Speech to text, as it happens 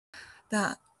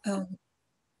that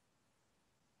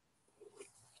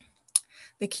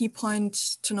the key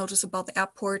point to notice about the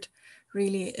airport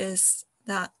really is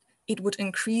that it would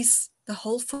increase the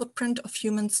whole footprint of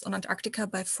humans on Antarctica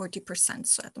by 40%.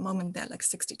 So at the moment, there are like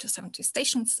 60 to 70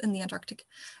 stations in the Antarctic,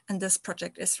 and this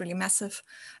project is really massive.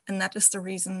 And that is the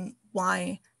reason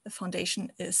why the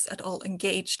foundation is at all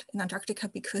engaged in Antarctica,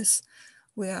 because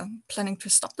we're planning to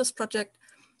stop this project,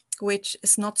 which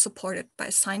is not supported by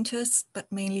scientists,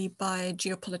 but mainly by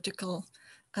geopolitical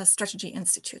strategy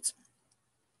institutes.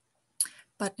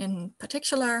 But in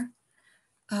particular,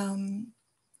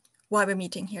 why we're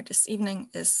meeting here this evening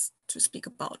is to speak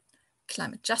about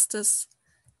climate justice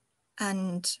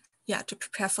and to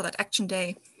prepare for that action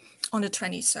day on the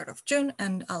 23rd of June.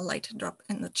 And I'll later drop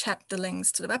in the chat the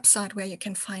links to the website where you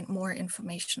can find more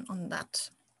information on that.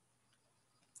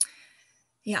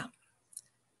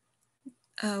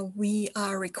 We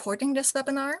are recording this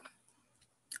webinar,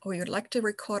 or we would like to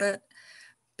record it,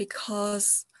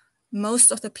 because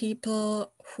most of the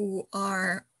people who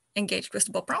are engaged with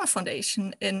the Bob Brown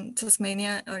Foundation in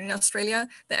Tasmania or in Australia,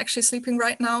 they're actually sleeping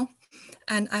right now,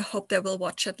 and I hope they will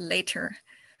watch it later.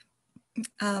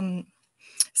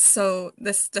 So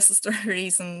this is the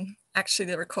reason actually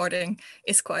the recording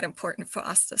is quite important for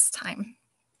us this time.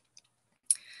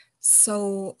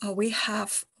 So we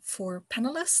have 4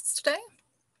 panelists today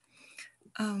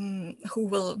who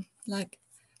will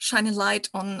shine a light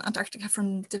on Antarctica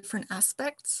from different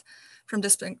aspects, from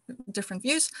different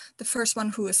views. The first one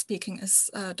who is speaking is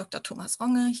Dr. Thomas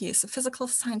Ronge. He is a physical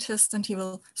scientist and he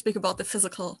will speak about the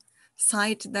physical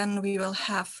side. Then we will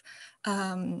have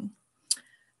a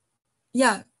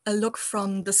look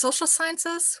from the social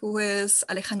sciences, who is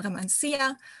Alejandra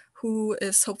Mancilla, who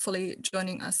is hopefully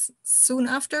joining us soon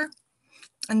after.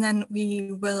 And then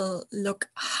we will look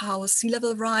how sea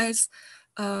level rise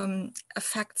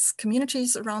affects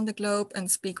communities around the globe, and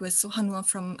speak with Suhanwa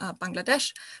from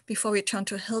Bangladesh, before we turn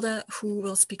to Hilda, who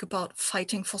will speak about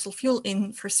fighting fossil fuel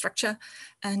infrastructure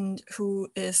and who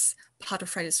is part of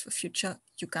Fridays for Future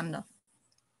Uganda.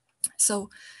 So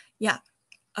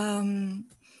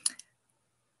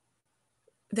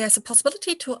there's a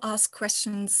possibility to ask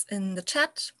questions in the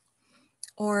chat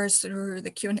or through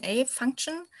the Q&A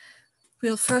function.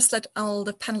 We'll first let all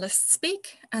the panelists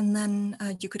speak, and then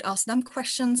you could ask them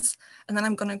questions. And then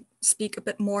I'm going to speak a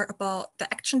bit more about the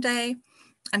action day,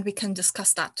 and we can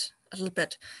discuss that a little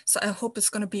bit. So I hope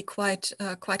it's going to be quite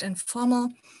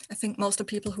informal. I think most of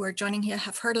the people who are joining here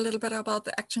have heard a little bit about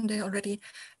the action day already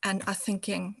and are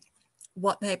thinking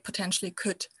what they potentially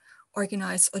could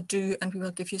organize or do, and we will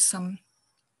give you some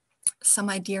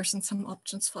ideas and some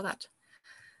options for that.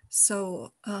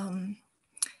 So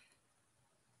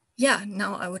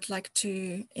now I would like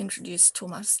to introduce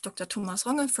Dr. Thomas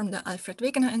Ronge from the Alfred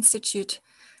Wegener Institute,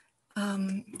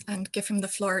 and give him the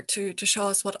floor to show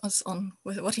us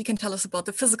what he can tell us about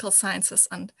the physical sciences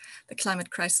and the climate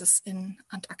crisis in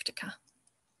Antarctica.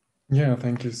 Yeah,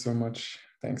 thank you so much.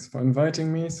 Thanks for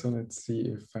inviting me. So let's see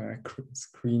if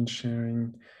screen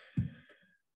sharing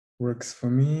works for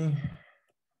me.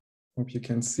 Hope you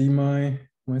can see my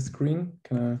screen.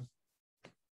 Can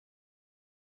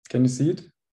you see it?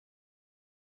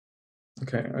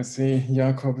 Okay, I see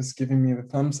Jakob is giving me the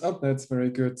thumbs up. That's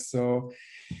very good. So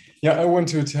I want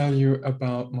to tell you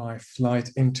about my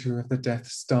flight into the Death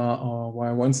Star, or why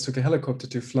I once took a helicopter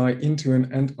to fly into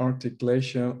an Antarctic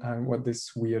glacier, and what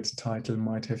this weird title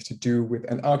might have to do with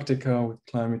Antarctica, with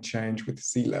climate change, with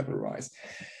sea level rise.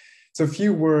 So a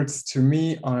few words to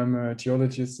me. I'm a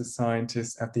geologist, a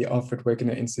scientist at the Alfred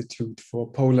Wegener Institute for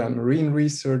Polar and Marine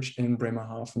Research in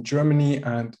Bremerhaven, Germany.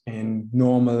 And in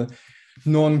normal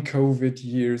non-COVID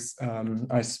years,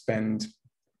 I spend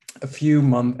a few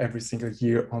months every single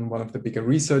year on one of the bigger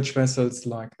research vessels,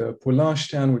 like the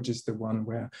Polarstern, which is the one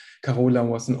where Carola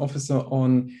was an officer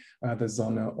on, the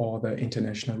Sonne, or the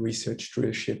International Research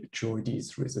Drill Ship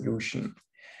JOIDES Resolution.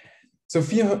 So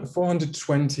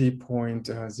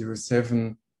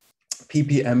 420.07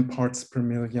 ppm parts per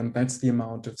million, that's the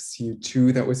amount of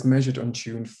CO2 that was measured on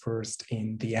June 1st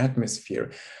in the atmosphere.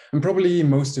 And probably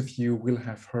most of you will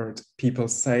have heard people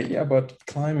say, yeah, but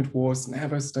climate was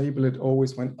never stable. It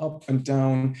always went up and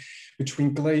down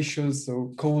between glacials,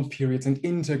 so cold periods, and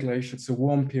interglacials, so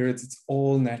warm periods. It's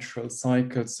all natural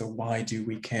cycles. So why do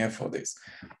we care for this?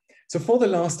 So for the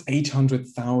last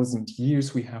 800,000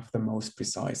 years, we have the most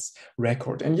precise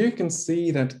record. And you can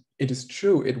see that it is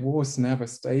true, it was never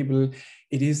stable.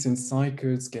 It is in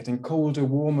cycles, getting colder,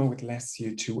 warmer, with less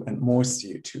CO2 and more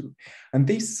CO2. And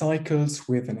these cycles,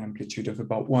 with an amplitude of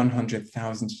about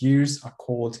 100,000 years, are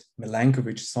called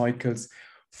Milankovitch cycles,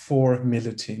 for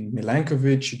Milutin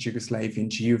Milankovic, a Yugoslavian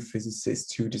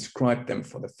geophysicist who described them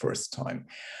for the first time.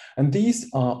 And these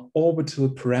are orbital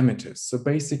parameters. So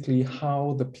basically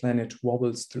how the planet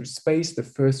wobbles through space. The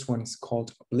first one is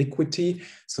called obliquity,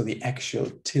 so the actual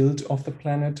tilt of the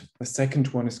planet. The second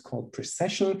one is called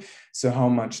precession, so how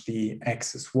much the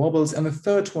axis wobbles. And the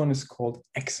third one is called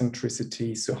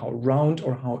eccentricity, so how round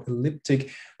or how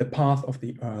elliptic the path of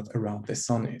the Earth around the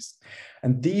Sun is.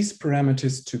 And these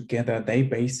parameters together, they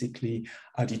basically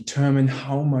determine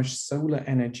how much solar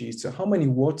energy, so how many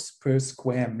watts per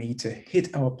square meter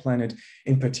hit our planet,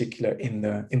 in particular in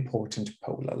the important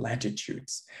polar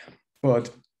latitudes.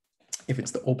 But if it's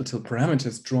the orbital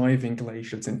parameters driving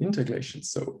glacials and interglacials,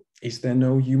 so is there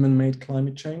no human-made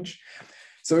climate change?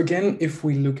 So again, if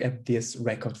we look at this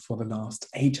record for the last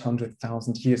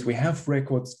 800,000 years, we have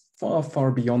records far,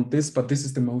 far beyond this, but this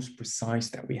is the most precise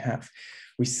that we have.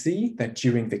 We see that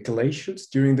during the glacials,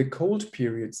 during the cold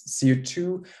periods,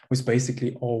 CO2 was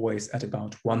basically always at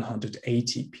about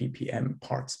 180 ppm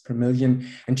parts per million.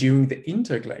 And during the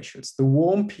interglacials, the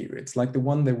warm periods, like the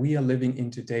one that we are living in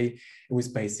today, it was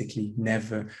basically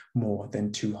never more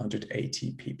than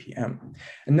 280 ppm.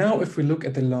 And now if we look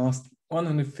at the last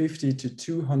 150 to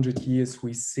 200 years,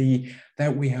 we see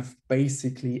that we have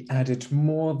basically added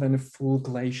more than a full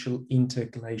glacial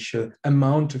interglacial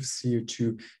amount of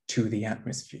CO2 to the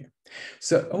atmosphere.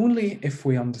 So only if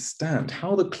we understand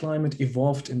how the climate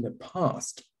evolved in the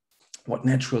past, what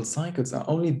natural cycles are,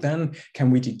 only then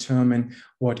can we determine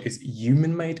what is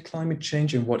human-made climate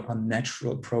change and what are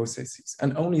natural processes.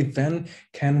 And only then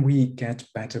can we get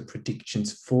better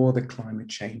predictions for the climate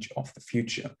change of the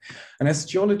future. And as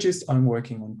geologist, I'm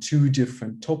working on two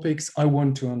different topics. I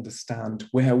want to understand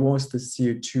where was the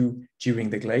CO2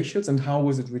 during the glaciers and how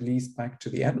was it released back to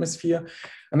the atmosphere.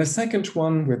 And the second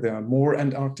one, with a more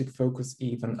Antarctic focus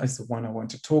even, is the one I want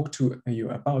to talk to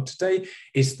you about today,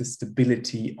 is the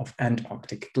stability of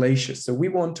Antarctic glaciers. So we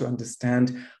want to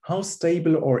understand how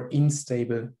stable or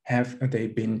unstable have they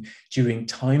been during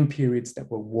time periods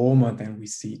that were warmer than we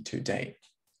see today.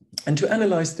 And to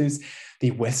analyze this,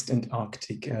 the West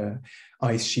Antarctic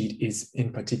ice sheet is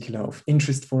in particular of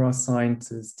interest for our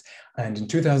scientists. And in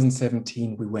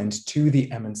 2017, we went to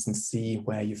the Amundsen Sea,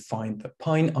 where you find the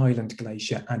Pine Island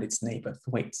Glacier and its neighbor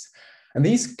Thwaites. And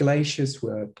these glaciers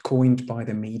were coined by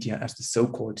the media as the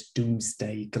so-called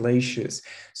doomsday glaciers.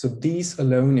 So these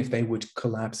alone, if they would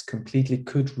collapse completely,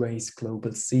 could raise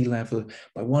global sea level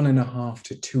by 1.5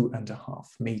 to 2.5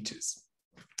 meters.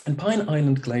 And Pine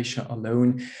Island Glacier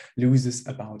alone loses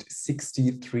about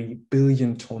 63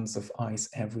 billion tons of ice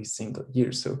every single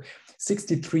year. So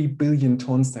 63 billion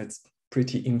tons, that's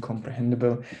pretty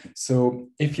incomprehensible. So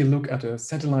if you look at a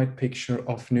satellite picture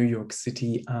of New York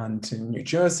City and New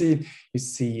Jersey, you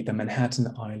see the Manhattan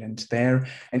Island there.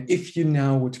 And if you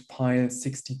now would pile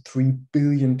 63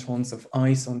 billion tons of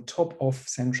ice on top of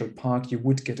Central Park, you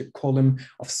would get a column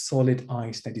of solid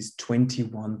ice that is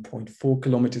 21.4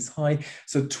 kilometers high,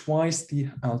 so twice the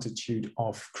altitude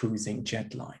of cruising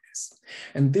jetliners.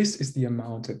 And this is the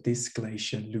amount that this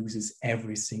glacier loses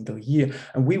every single year.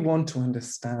 And we want to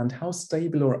understand how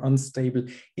stable or unstable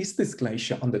is this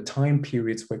glacier on the time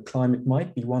periods where climate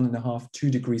might be 1.5, 2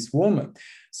 degrees warmer.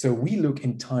 So we look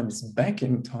in times back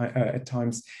in at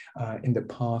times in the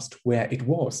past where it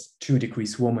was 2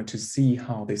 degrees warmer to see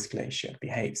how this glacier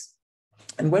behaves.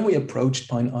 And when we approached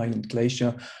Pine Island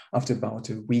Glacier after about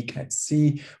a week at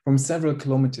sea, from several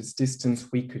kilometers distance,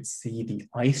 we could see the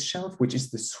ice shelf, which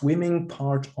is the swimming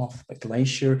part of the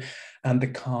glacier, and the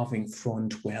calving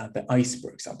front where the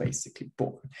icebergs are basically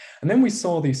born. And then we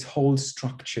saw these whole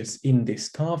structures in this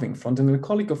calving front. And a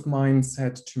colleague of mine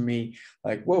said to me,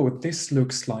 like, whoa, this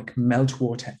looks like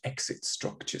meltwater exit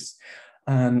structures.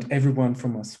 And everyone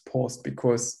from us paused,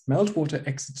 because meltwater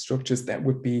exit structures, that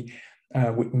would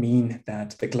mean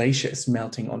that the glacier is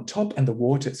melting on top and the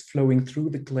water is flowing through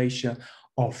the glacier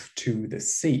off to the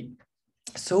sea.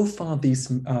 So far, these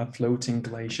floating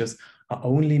glaciers are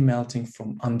only melting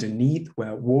from underneath,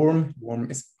 where warm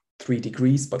is 3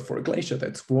 degrees, but for a glacier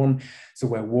that's warm, so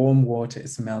where warm water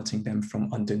is melting them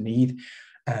from underneath.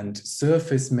 And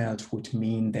surface melt would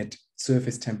mean that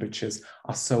surface temperatures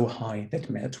are so high that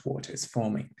meltwater is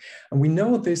forming. And we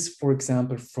know this, for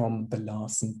example, from the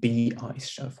Larsen B ice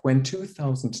shelf, when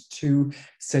 2002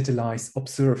 satellites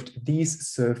observed these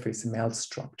surface melt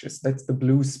structures. That's the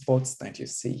blue spots that you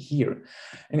see here.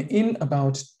 And in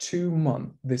about 2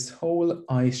 months, this whole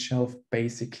ice shelf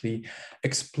basically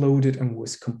exploded and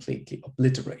was completely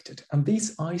obliterated. And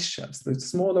these ice shelves, the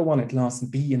smaller one at Larsen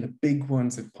B and the big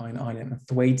ones at Pine Island and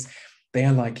Thwaites, They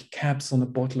are like caps on a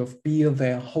bottle of beer.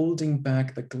 They are holding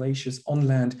back the glaciers on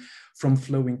land from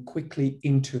flowing quickly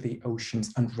into the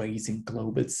oceans and raising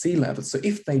global sea levels. So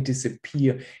if they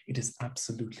disappear, it is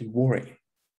absolutely worrying.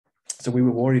 So we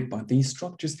were worried by these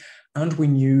structures, and we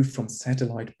knew from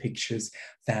satellite pictures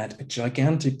that a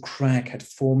gigantic crack had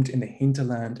formed in the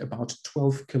hinterland about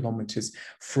 12 kilometers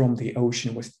from the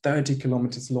ocean, was 30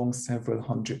 kilometers long, several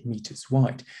hundred meters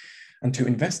wide. And to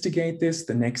investigate this,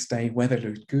 the next day, weather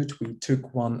looked good. We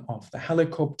took one of the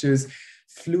helicopters,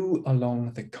 flew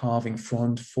along the calving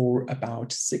front for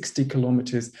about 60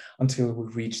 kilometers until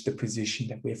we reached the position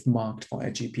that we have marked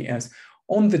via GPS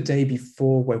on the day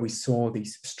before, where we saw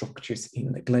these structures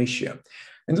in the glacier.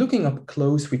 And looking up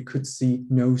close, we could see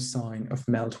no sign of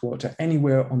meltwater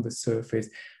anywhere on the surface,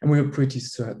 and we were pretty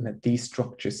certain that these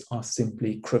structures are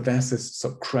simply crevasses,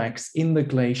 so cracks in the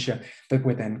glacier that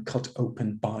were then cut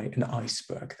open by an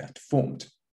iceberg that formed.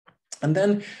 And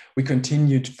then we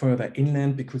continued further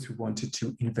inland because we wanted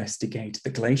to investigate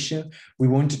the glacier. We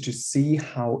wanted to see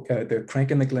how the crack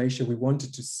in the glacier, we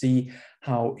wanted to see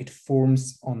how it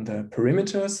forms on the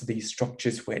perimeters, these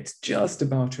structures where it's just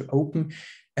about to open.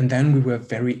 And then we were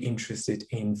very interested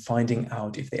in finding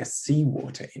out if there's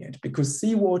seawater in it, because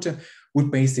seawater would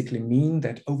basically mean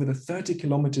that over the 30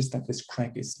 kilometers that this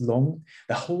crack is long,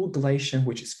 the whole glacier,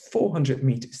 which is 400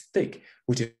 meters thick,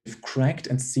 would have cracked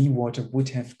and seawater would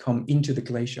have come into the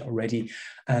glacier already,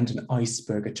 and an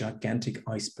iceberg, a gigantic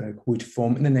iceberg, would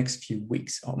form in the next few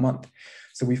weeks or month.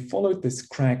 So we followed this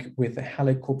crack with a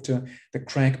helicopter. The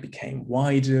crack became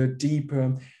wider,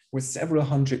 deeper, was several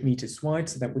hundred meters wide,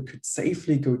 so that we could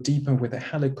safely go deeper with a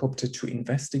helicopter to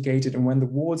investigate it. And when the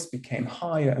walls became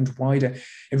higher and wider,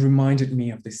 it reminded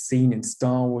me of the scene in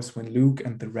Star Wars when Luke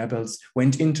and the rebels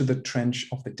went into the trench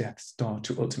of the Death Star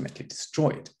to ultimately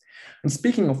destroy it. And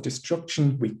speaking of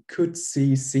destruction, we could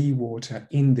see seawater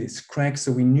in this crack.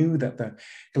 So we knew that the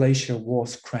glacier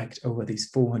was cracked over these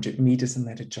 400 meters and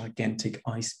that a gigantic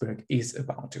iceberg is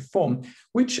about to form,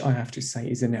 which I have to say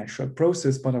is a natural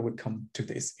process, but I would come to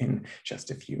this in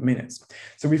just a few minutes.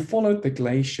 So we followed the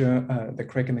glacier, the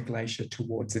crack in the glacier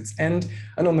towards its end.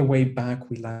 And on the way back,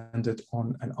 we landed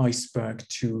on an iceberg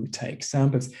to take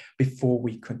samples before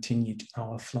we continued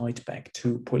our flight back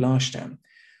to Polarstern.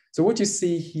 So what you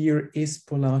see here is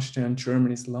Polarstern,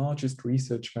 Germany's largest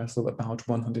research vessel, about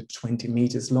 120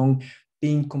 meters long,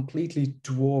 being completely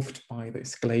dwarfed by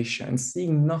this glacier and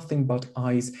seeing nothing but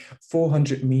ice,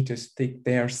 400 meters thick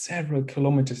there, several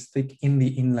kilometers thick in the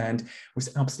inland,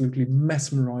 was absolutely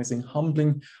mesmerizing,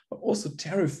 humbling, but also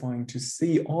terrifying to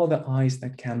see all the ice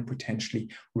that can potentially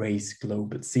raise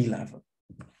global sea level.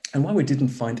 And why we didn't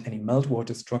find any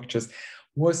meltwater structures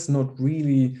was not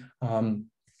really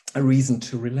a reason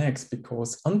to relax,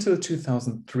 because until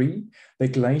 2003, the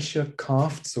glacier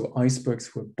calved, so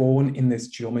icebergs were born in this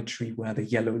geometry where the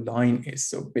yellow line is.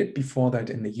 So a bit before that,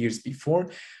 in the years before.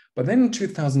 But then in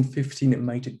 2015, it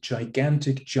made a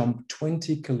gigantic jump,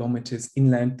 20 kilometers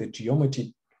inland. The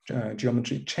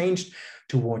geometry changed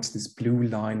towards this blue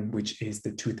line, which is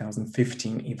the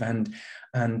 2015 event.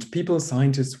 And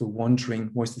scientists were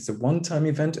wondering, was this a one-time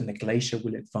event and the glacier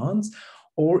will advance?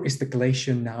 Or is the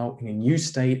glacier now in a new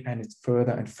state and it's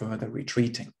further and further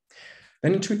retreating?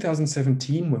 Then in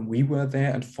 2017, when we were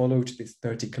there and followed this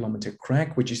 30-kilometer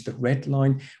crack, which is the red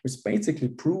line, it was basically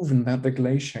proven that the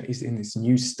glacier is in this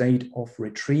new state of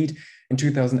retreat. In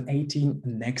 2018,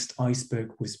 the next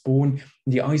iceberg was born.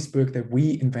 The iceberg that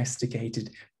we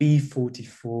investigated,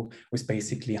 B44, was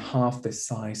basically half the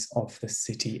size of the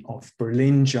city of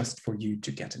Berlin, just for you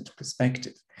to get into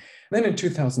perspective. Then in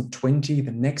 2020,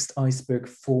 the next iceberg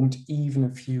formed even a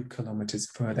few kilometers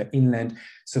further inland.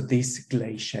 So this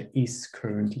glacier is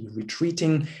currently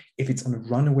retreating. If it's on a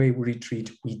runaway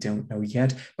retreat, we don't know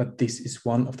yet, but this is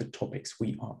one of the topics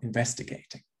we are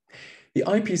investigating. The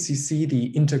IPCC,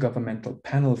 the Intergovernmental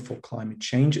Panel for Climate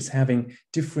Change, is having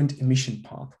different emission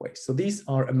pathways. So these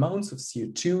are amounts of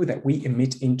CO2 that we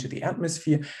emit into the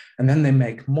atmosphere, and then they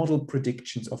make model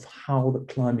predictions of how the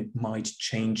climate might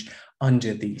change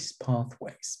under these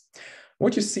pathways.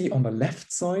 What you see on the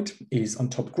left side is on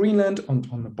top Greenland, and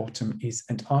on the bottom is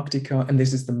Antarctica, and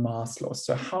this is the mass loss.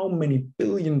 So how many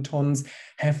billion tons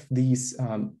have these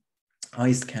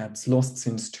ice caps lost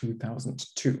since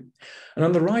 2002. And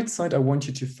on the right side, I want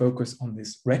you to focus on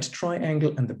this red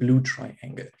triangle and the blue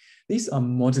triangle. These are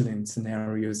modeling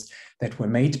scenarios that were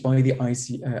made by the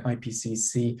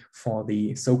IPCC for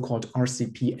the so-called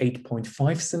RCP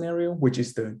 8.5 scenario, which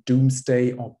is the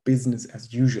doomsday or business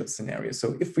as usual scenario.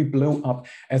 So if we blow up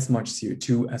as much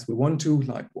CO2 as we want to,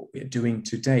 like what we're doing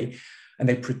today, And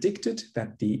they predicted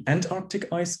that the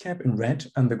Antarctic ice cap in red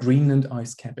and the Greenland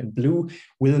ice cap in blue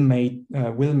will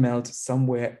melt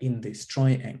somewhere in this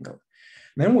triangle.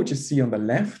 Then what you see on the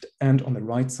left and on the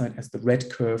right side as the red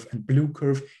curve and blue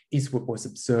curve is what was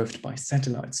observed by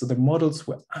satellites. So the models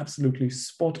were absolutely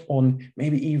spot on,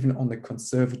 maybe even on the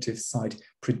conservative side,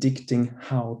 predicting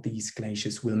how these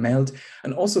glaciers will melt.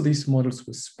 And also these models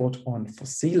were spot on for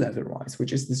sea level rise,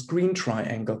 which is this green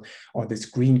triangle or this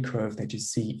green curve that you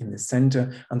see in the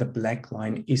center. And the black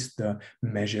line is the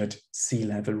measured sea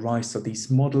level rise. So these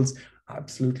models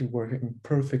absolutely working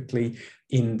perfectly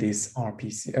in this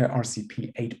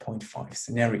RCP 8.5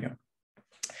 scenario.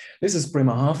 This is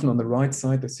Bremerhaven on the right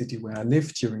side, the city where I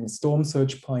lived during a storm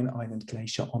surge, Pine Island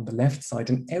Glacier on the left side,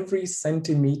 and every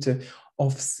centimeter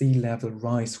of sea level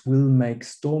rise will make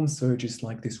storm surges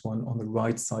like this one on the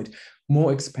right side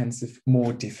more expensive,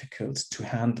 more difficult to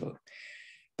handle.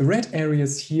 The red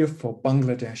areas here for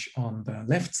Bangladesh on the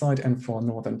left side and for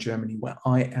northern Germany, where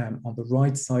I am on the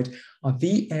right side, are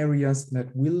the areas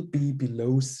that will be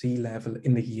below sea level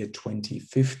in the year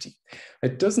 2050.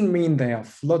 It doesn't mean they are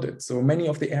flooded. So many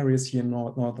of the areas here in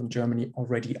northern Germany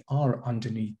already are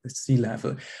underneath the sea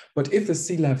level. But if the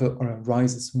sea level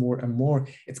rises more and more,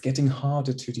 it's getting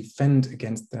harder to defend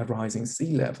against the rising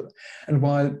sea level. And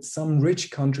while some rich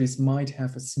countries might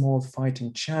have a small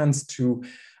fighting chance to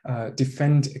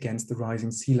defend against the rising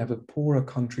sea level, poorer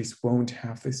countries won't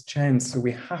have this chance. So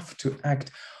we have to act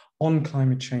on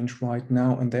climate change right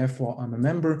now. And therefore, I'm a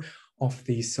member of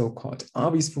the so-called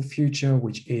Avis for Future,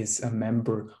 which is a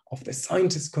member of the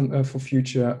Scientists for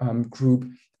Future group,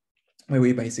 where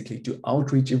we basically do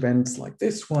outreach events like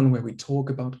this one, where we talk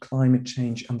about climate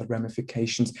change and the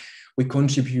ramifications. We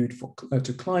contribute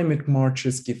to climate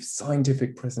marches, give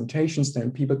scientific presentations,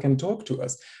 then people can talk to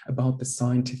us about the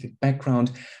scientific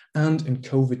background. And in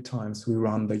COVID times, we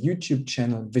run the YouTube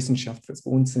channel Wissenschaft fürs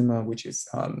Wohnzimmer, which is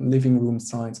living room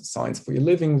science, science for your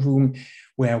living room,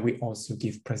 where we also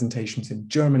give presentations in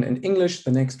German and English.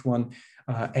 The next one,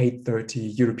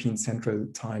 8:30 European Central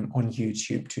Time on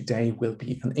YouTube today, will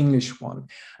be an English one.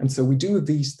 And so we do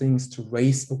these things to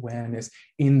raise awareness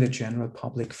in the general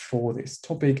public for this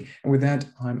topic. And with that,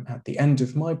 I'm at the end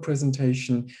of my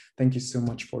presentation. Thank you so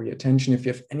much for your attention. If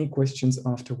you have any questions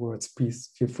afterwards,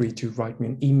 please feel free to write me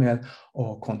an email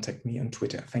or contact me on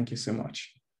Twitter. Thank you so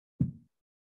much.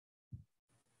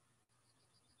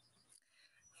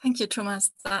 Thank you,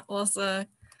 Thomas. That was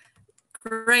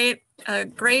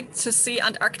great to see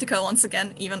Antarctica once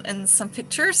again, even in some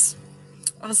pictures.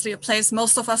 Obviously a place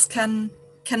most of us can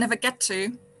never get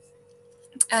to,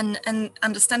 and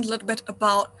understand a little bit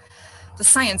about the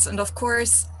science. And of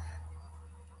course,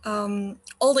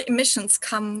 all the emissions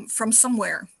come from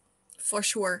somewhere, for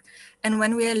sure. And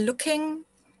when we are looking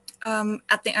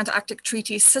at the Antarctic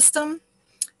Treaty System,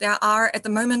 there are at the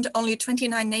moment only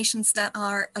 29 nations that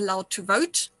are allowed to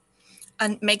vote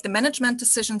and make the management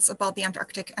decisions about the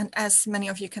Antarctic. And as many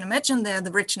of you can imagine, they're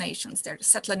the rich nations, they're the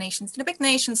settler nations, the big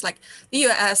nations like the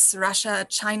US, Russia,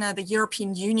 China, the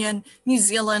European Union, New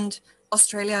Zealand,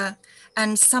 Australia,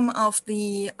 and some of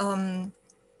the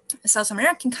South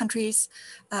American countries,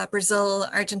 Brazil,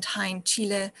 Argentina,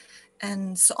 Chile,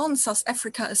 and so on, South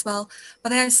Africa as well. But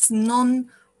there's none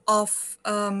of,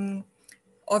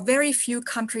 or very few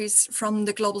countries from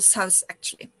the global South,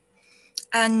 actually.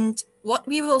 And what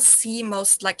we will see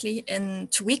most likely in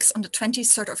 2 weeks, on the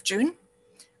 23rd of June,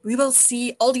 we will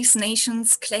see all these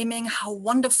nations claiming how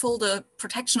wonderful the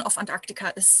protection of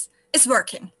Antarctica is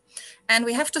working. And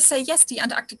we have to say, yes, the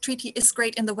Antarctic Treaty is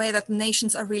great in the way that the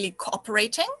nations are really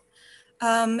cooperating.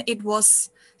 It was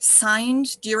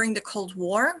signed during the Cold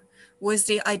War with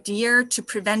the idea to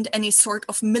prevent any sort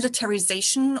of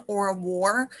militarization or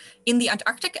war in the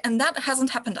Antarctic, and that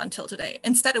hasn't happened until today.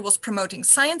 Instead, it was promoting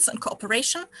science and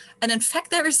cooperation, and in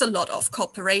fact, there is a lot of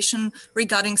cooperation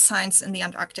regarding science in the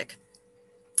Antarctic.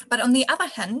 But on the other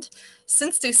hand,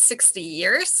 since these 60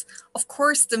 years, of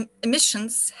course, the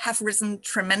emissions have risen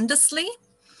tremendously,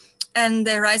 and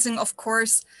they're rising, of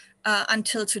course,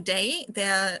 until today.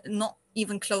 They're not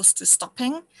even close to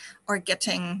stopping or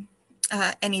getting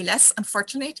any less,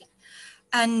 unfortunately.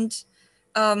 And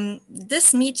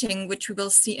this meeting, which we will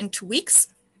see in 2 weeks,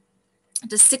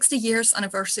 the 60 years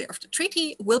anniversary of the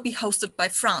treaty, will be hosted by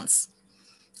France.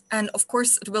 And of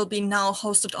course, it will be now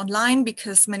hosted online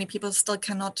because many people still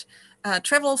cannot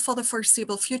travel for the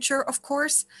foreseeable future, of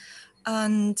course.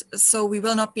 And so we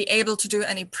will not be able to do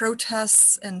any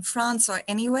protests in France or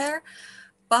anywhere.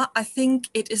 But I think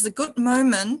it is a good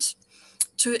moment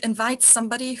to invite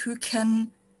somebody who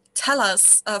can tell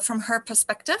us from her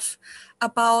perspective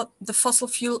about the fossil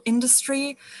fuel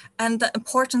industry and the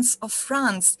importance of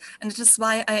France. And it is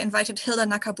why I invited Hilda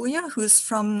Nakabuye, who is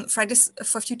from Fridays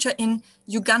for Future in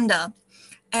Uganda.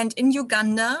 And in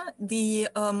Uganda, the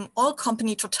oil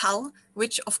company Total,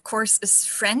 which of course is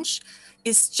French,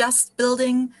 is just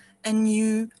building a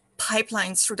new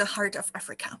pipeline through the heart of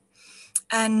Africa.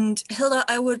 And Hilda,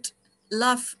 I would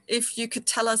love if you could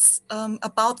tell us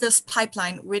about this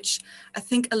pipeline, which I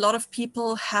think a lot of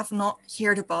people have not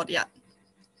heard about yet.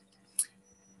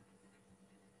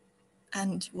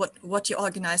 And what you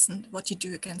organize and what you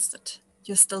do against it.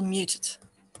 You're still muted.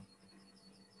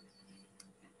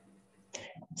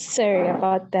 Sorry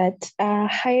about that.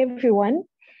 Hi, everyone.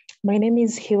 My name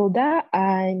is Hilda,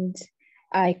 and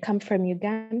I come from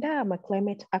Uganda. I'm a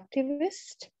climate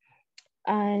activist,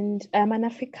 and I'm an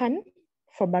African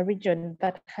from a region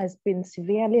that has been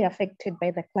severely affected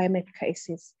by the climate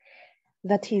crisis,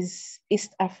 that is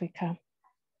East Africa.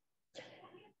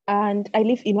 And I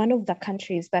live in one of the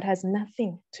countries that has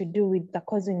nothing to do with the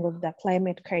causing of the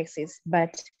climate crisis,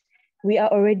 but we are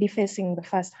already facing the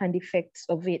first-hand effects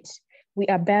of it. We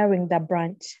are bearing the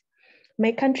brunt.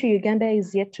 My country, Uganda,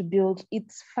 is yet to build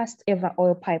its first ever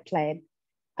oil pipeline.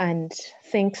 And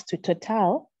thanks to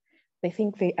Total, they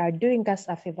think they are doing us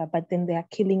a favor, but then they are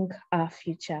killing our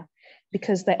future,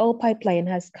 because the oil pipeline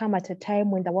has come at a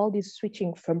time when the world is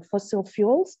switching from fossil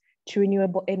fuels to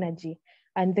renewable energy.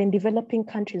 And then developing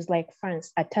countries like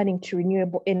France are turning to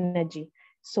renewable energy.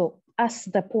 So us,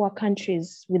 the poor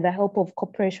countries, with the help of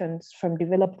corporations from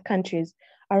developed countries,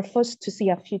 are forced to see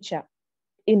a future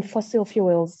in fossil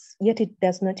fuels, yet it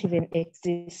does not even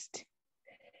exist.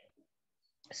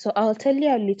 So I'll tell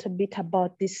you a little bit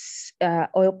about this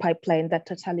oil pipeline that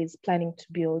Total is planning to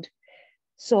build.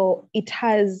 So it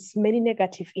has many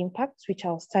negative impacts, which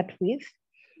I'll start with.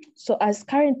 So as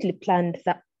currently planned,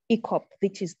 the EACOP,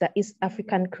 which is the East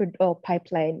African Crude Oil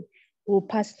Pipeline, will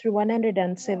pass through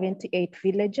 178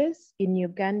 villages in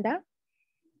Uganda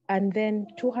and then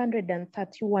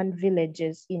 231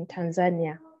 villages in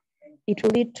Tanzania. It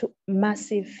will lead to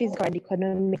massive physical and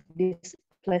economic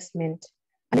displacement.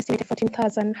 An estimated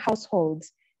 14,000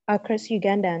 households across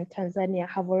Uganda and Tanzania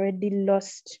have already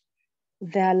lost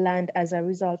their land as a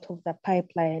result of the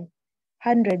pipeline.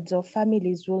 Hundreds of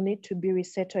families will need to be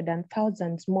resettled, and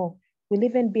thousands more will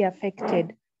even be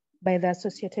affected by the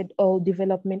associated oil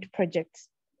development projects.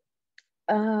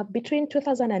 Between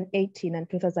 2018 and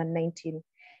 2019,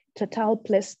 Total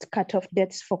placed cutoff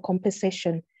dates for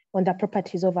compensation on the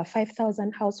properties of over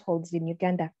 5,000 households in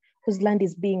Uganda whose land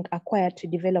is being acquired to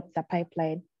develop the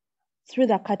pipeline. Through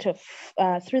the cutoff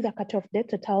date,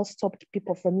 Total stopped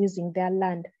people from using their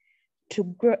land to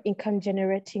grow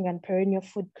income-generating and perennial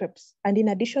food crops. And in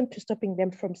addition to stopping them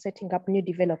from setting up new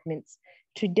developments,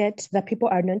 to date, the people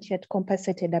are not yet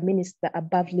compensated amidst the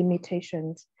above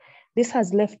limitations. This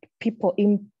has left people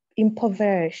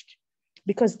impoverished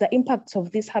because the impacts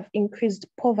of this have increased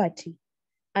poverty.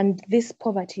 And this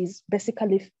poverty is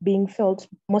basically being felt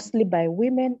mostly by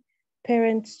women,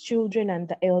 parents, children, and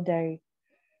the elderly.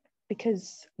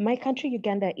 Because my country,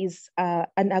 Uganda, is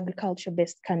an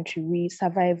agriculture-based country. We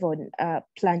survive on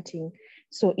planting.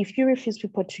 So if you refuse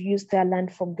people to use their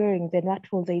land for growing, then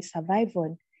what will they survive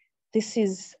on? This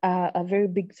is a very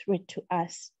big threat to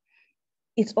us.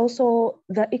 It's also,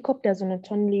 the EACOP does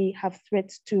not only have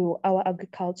threats to our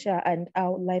agriculture and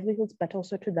our livelihoods, but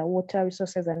also to the water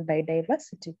resources and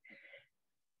biodiversity.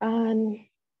 And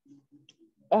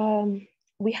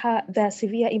there are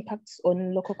severe impacts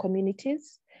on local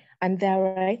communities and their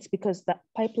rights, because the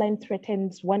pipeline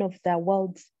threatens one of the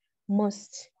world's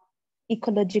most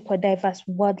ecological diverse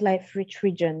wildlife-rich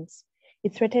regions.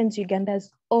 It threatens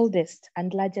Uganda's oldest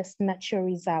and largest natural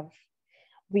reserve.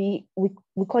 We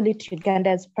call it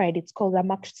Uganda's pride. It's called the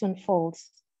Murchison Falls.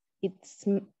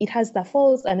 It has the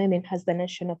falls, and then it has the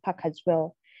national park as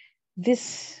well.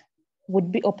 This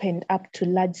would be opened up to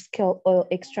large-scale oil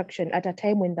extraction at a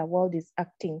time when the world is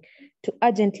acting to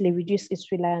urgently reduce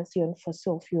its reliance on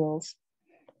fossil fuels.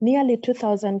 Nearly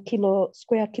 2,000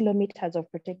 square kilometers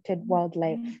of protected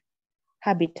wildlife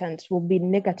habitats will be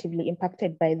negatively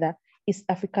impacted by the East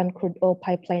African Crude Oil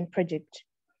Pipeline project.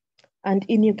 And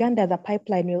in Uganda, the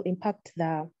pipeline will impact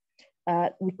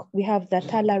we have the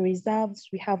Tala reserves,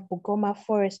 we have Bugoma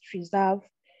Forest Reserve,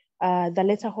 the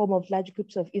later home of large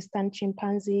groups of eastern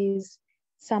chimpanzees.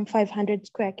 Some 500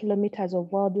 square kilometers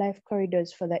of wildlife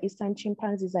corridors for the eastern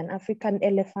chimpanzees and African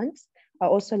elephants are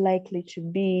also likely to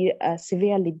be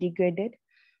severely degraded.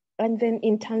 And then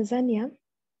in Tanzania,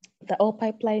 the oil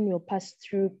pipeline will pass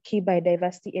through key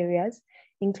biodiversity areas,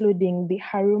 including the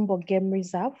Harumbo Game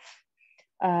Reserve,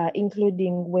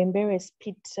 including Wembere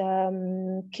Spit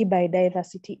Key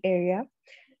Biodiversity Area.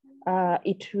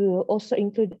 It will also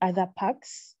include other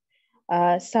parks,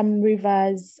 some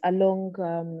rivers along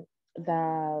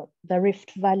the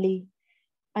Rift Valley,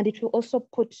 and it will also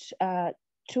put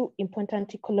two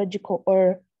important ecological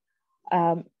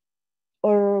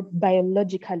or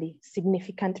biologically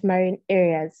significant marine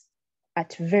areas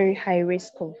at very high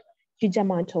risk of huge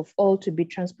amount of oil to be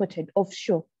transported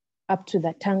offshore up to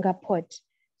the Tanga port.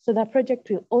 So the project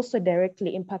will also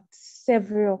directly impact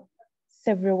several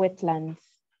wetlands,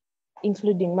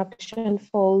 including Makshan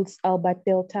Falls, Albert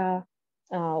Delta,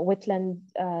 wetland,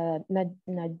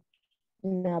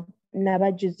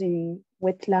 Nabajuzi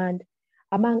wetland,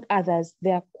 among others.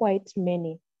 There are quite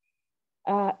many.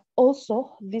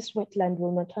 Also, this wetland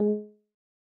will not only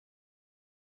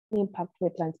impact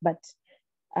wetlands, but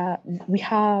we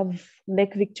have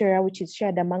Lake Victoria, which is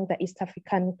shared among the East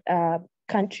African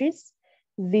countries.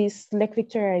 This Lake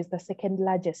Victoria is the second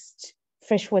largest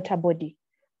freshwater body,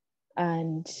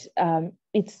 and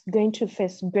it's going to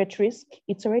face great risk.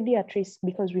 It's already at risk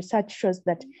because research shows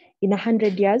that in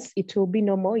 100 years, it will be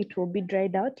no more, it will be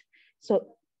dried out.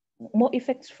 So more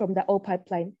effects from the oil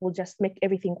pipeline will just make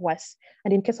everything worse.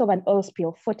 And in case of an oil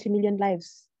spill, 40 million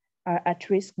lives are at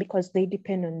risk because they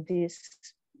depend on this.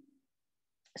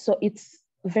 So it's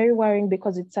very worrying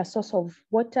because it's a source of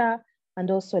water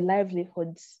and also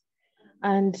livelihoods.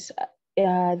 And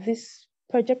this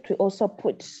project will also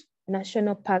put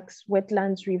national parks,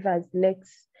 wetlands, rivers,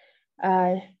 lakes,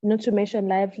 not to mention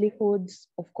livelihoods,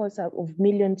 of course, of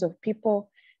millions of people.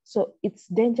 So it's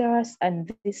dangerous,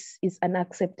 and this is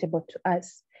unacceptable to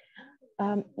us.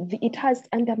 It has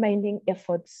undermining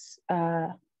efforts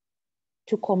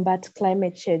to combat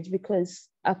climate change, because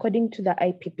according to the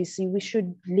IPCC, we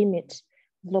should limit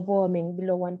global warming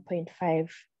below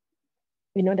 1.5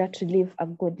 in order to live a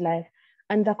good life.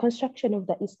 And the construction of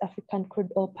the East African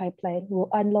crude oil pipeline will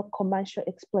unlock commercial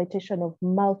exploitation of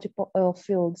multiple oil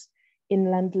fields in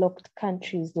landlocked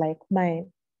countries like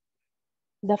mine.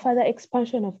 The further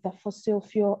expansion of the fossil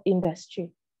fuel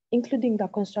industry, including the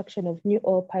construction of new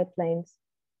oil pipelines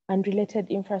and related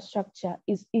infrastructure,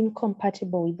 is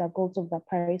incompatible with the goals of the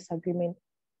Paris Agreement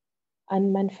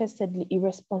and manifestly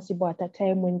irresponsible at a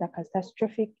time when the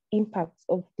catastrophic impacts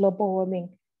of global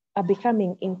warming are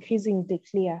becoming increasingly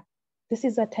clear. This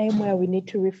is a time where we need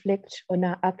to reflect on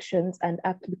our actions and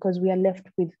act, because we are left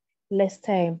with less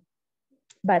time.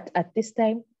 But at this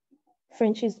time,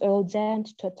 French's oil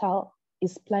giant Total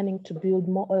is planning to build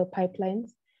more oil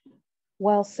pipelines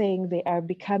while saying they are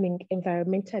becoming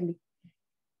environmentally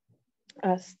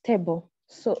stable.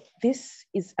 So this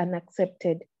is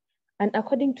unaccepted. And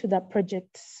according to the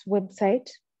project's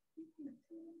website,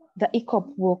 the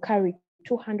ECOP will carry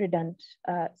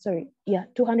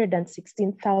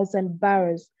 216,000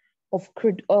 barrels of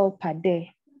crude oil per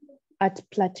day at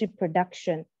plateau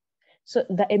production. So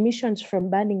the emissions from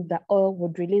burning the oil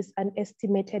would release an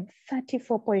estimated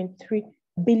 34.3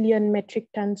 billion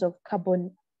metric tons of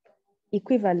carbon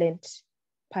equivalent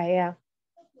per year.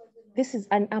 This is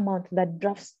an amount that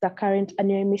dwarfs the current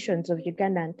annual emissions of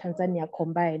Uganda and Tanzania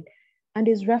combined, and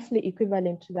is roughly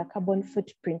equivalent to the carbon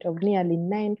footprint of nearly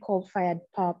 9 coal-fired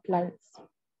power plants.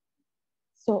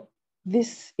 So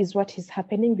this is what is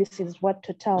happening. This is what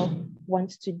Total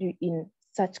wants to do in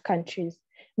such countries,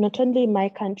 not only my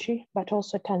country, but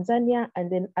also Tanzania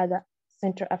and then other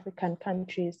Central African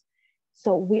countries.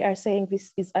 So we are saying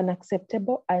this is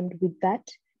unacceptable. And with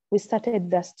that, we started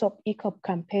the Stop ECOP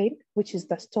campaign, which is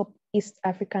the Stop East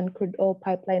African Crude Oil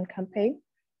Pipeline campaign.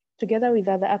 Together with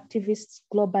other activists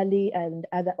globally and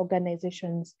other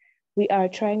organizations, we are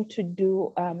trying to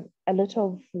do a lot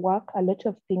of work, a lot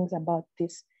of things about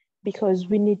this, because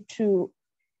we need to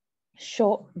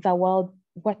show the world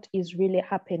what is really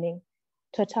happening.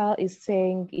 Total is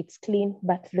saying it's clean,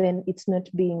 but then it's not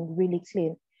being really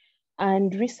clean.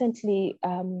 And recently,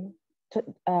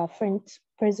 French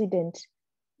President,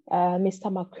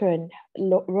 Mr. Macron,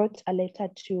 wrote a letter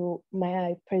to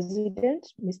my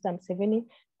president, Mr. Museveni,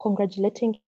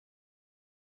 congratulating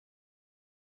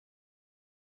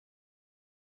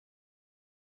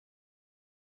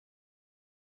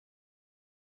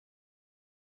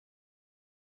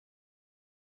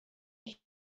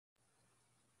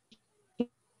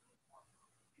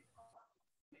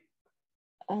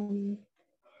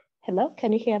hello,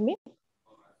 can you hear me?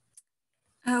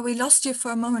 We lost you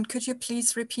for a moment. Could you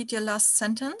please repeat your last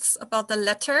sentence about the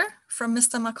letter from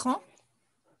Mr. Macron?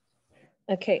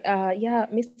 Okay, yeah,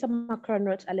 Mr. Macron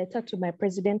wrote a letter to my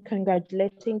president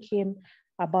congratulating him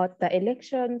about the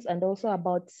elections and also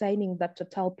about signing the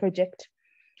Total project.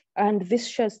 And this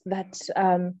shows that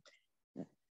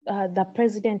the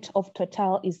president of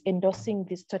Total is endorsing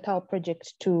this Total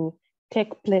project to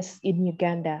take place in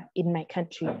Uganda, in my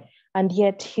country. And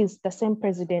yet he's the same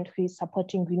president who is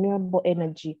supporting renewable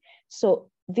energy. So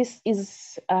this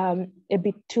is a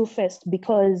bit two-faced,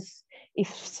 because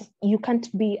if you can't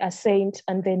be a saint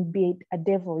and then be a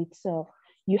devil itself,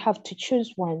 you have to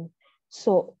choose one.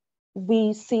 So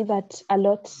we see that a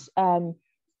lot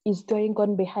is going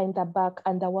on behind the back,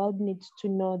 and the world needs to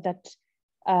know that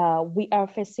we are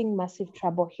facing massive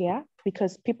trouble here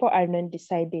because people are not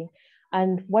deciding.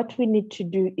 And what we need to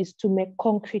do is to make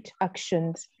concrete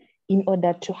actions in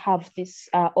order to have this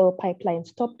oil pipeline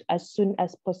stopped as soon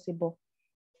as possible.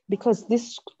 Because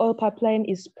this oil pipeline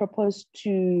is proposed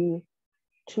to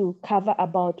cover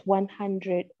about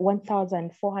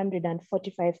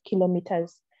 1,445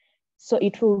 kilometers. So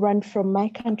it will run from my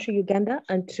country, Uganda,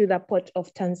 and to the port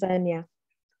of Tanzania.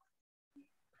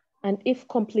 And if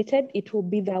completed, it will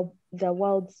be the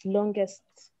world's longest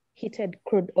heated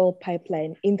crude oil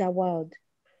pipeline in the world.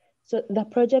 So the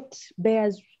project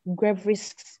bears grave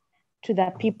risks to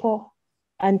the people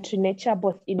and to nature,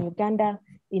 both in Uganda,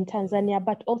 in Tanzania,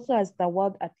 but also as the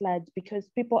world at large, because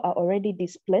people are already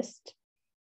displaced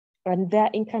and their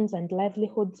incomes and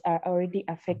livelihoods are already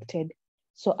affected.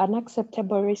 So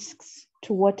unacceptable risks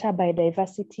to water,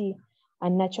 biodiversity,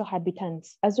 and natural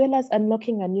habitats, as well as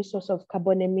unlocking a new source of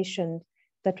carbon emissions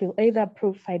that will either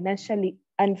prove financially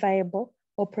unviable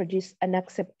or produce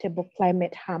unacceptable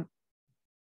climate harm.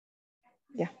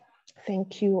 Yeah,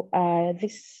 thank you.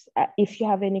 If you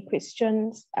have any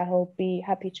questions, I'll be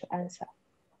happy to answer.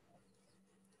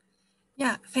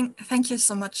 Yeah, thank you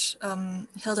so much,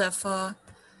 Hilda, for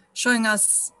showing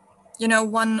us,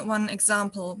 one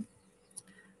example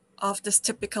of this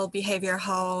typical behavior,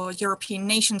 how European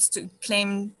nations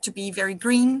claim to be very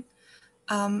green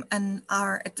and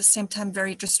are at the same time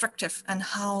very destructive, and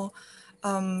how,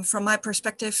 from my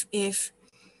perspective,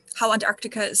 how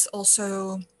Antarctica is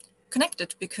also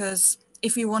connected, because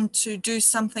if we want to do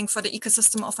something for the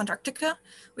ecosystem of Antarctica,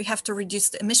 we have to reduce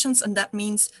the emissions, and that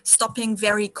means stopping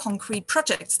very concrete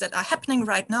projects that are happening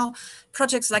right now,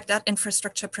 projects like that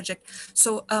infrastructure project.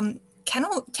 So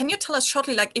can you tell us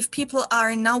shortly, like, if people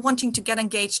are now wanting to get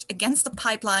engaged against the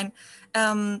pipeline,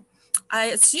 I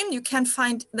assume you can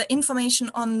find the information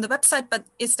on the website, but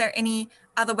is there any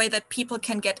other way that people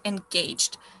can get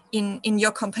engaged in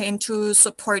your campaign to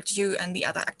support you and the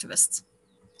other activists?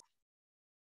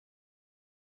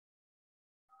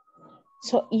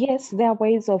 So yes, there are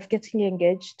ways of getting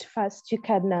engaged. First, you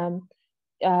can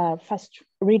first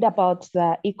read about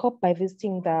the ECOP by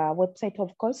visiting the website,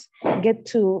 of course.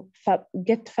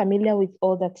 Get familiar with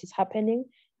all that is happening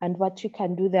and what you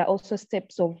can do. There are also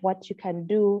steps of what you can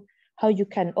do, how you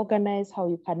can organize, how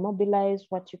you can mobilize,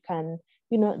 what you can,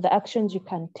 the actions you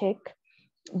can take.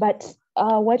 But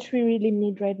what we really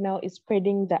need right now is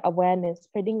spreading the awareness,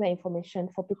 spreading the information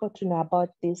for people to know about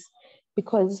this,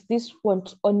 because this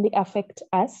won't only affect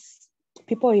us,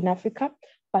 people in Africa,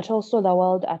 but also the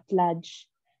world at large.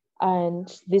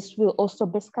 And this will also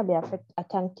basically affect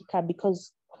Antarctica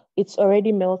because it's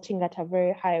already melting at a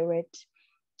very high rate.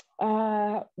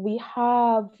 We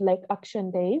have like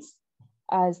action days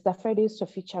as the Fridays to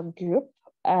Future group,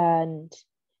 and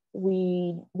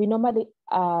we normally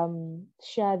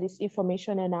share this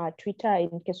information on our Twitter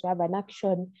in case we have an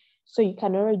action. So you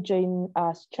can already join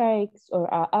our strikes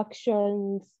or our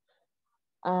actions.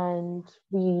 And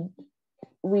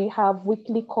we have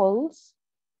weekly calls.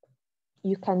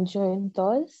 You can join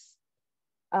those.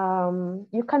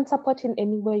 You can support in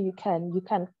any way you can. You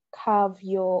can have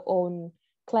your own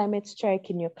climate strike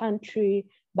in your country,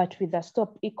 but with a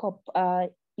Stop ECOP,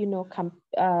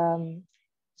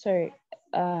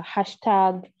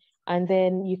 hashtag, and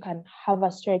then you can have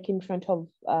a strike in front of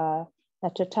the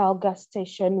Total gas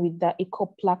station with the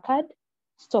ECOP placard,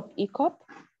 Stop ECOP,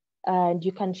 and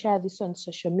you can share this on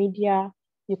social media.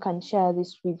 You can share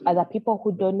this with other people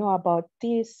who don't know about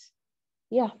this.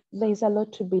 Yeah, there's a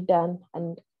lot to be done,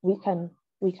 and we can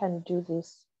do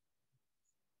this.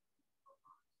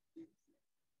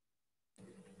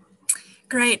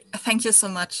 Great, thank you so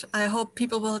much. I hope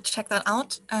people will check that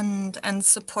out and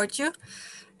support you.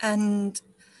 And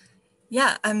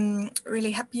yeah, I'm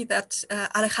really happy that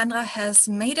Alejandra has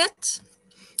made it.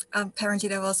 Apparently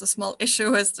there was a small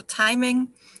issue with the timing.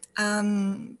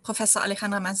 Professor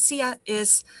Alejandra Mancilla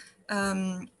is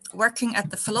working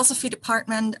at the philosophy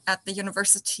department at the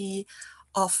University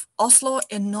of Oslo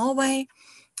in Norway.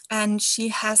 And she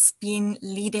has been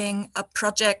leading a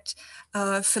project,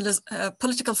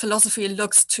 Political Philosophy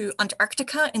Looks to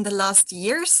Antarctica, in the last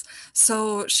years.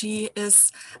 So she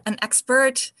is an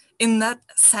expert in that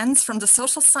sense from the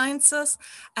social sciences,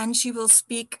 and she will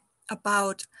speak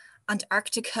about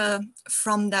Antarctica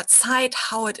from that side,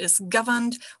 how it is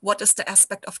governed, what is the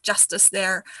aspect of justice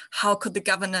there, how could the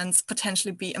governance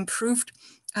potentially be improved.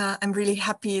 I'm really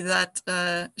happy that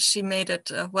she made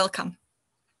it welcome.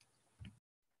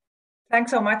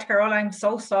 Thanks so much, Carola. I'm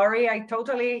so sorry. I thought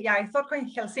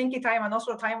Helsinki time and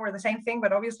Oslo time were the same thing,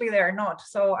 but obviously they are not.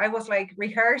 So I was like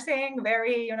rehearsing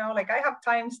very, like I have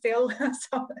time still.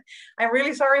 So I'm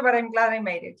really sorry, but I'm glad I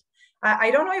made it.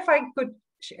 I don't know if I could,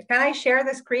 can I share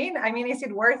the screen? I mean, is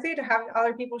it worth it to have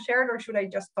other people share it, or should I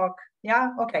just talk? Yeah,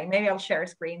 okay, maybe I'll share a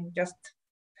screen just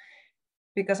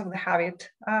because of the habit.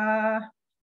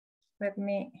 Let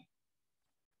me,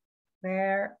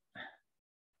 there.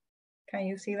 Can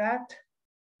you see that?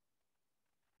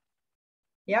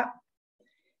 Yeah.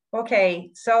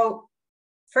 Okay, so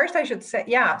first I should say,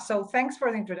 yeah, so thanks for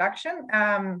the introduction.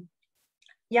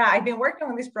 Yeah, I've been working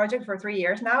on this project for 3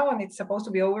 years now, and it's supposed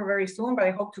to be over very soon, but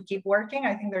I hope to keep working.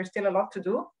 I think there's still a lot to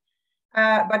do.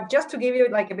 But just to give you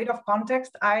like a bit of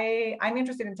context, I'm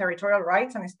interested in territorial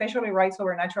rights, and especially rights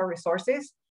over natural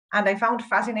resources. And I found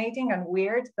fascinating and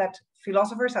weird that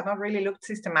philosophers have not really looked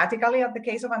systematically at the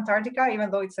case of Antarctica,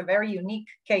 even though it's a very unique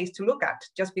case to look at,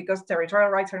 just because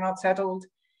territorial rights are not settled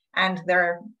and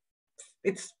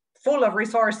it's full of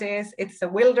resources. It's a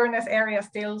wilderness area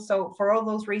still. So for all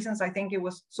those reasons, I think it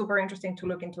was super interesting to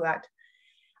look into that.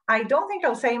 I don't think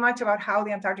I'll say much about how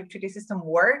the Antarctic Treaty System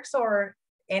works or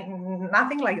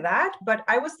nothing like that, but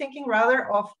I was thinking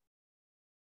rather of,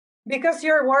 because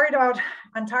you're worried about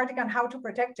Antarctica and how to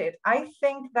protect it, I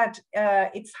think that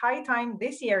it's high time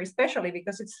this year, especially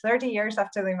because it's 30 years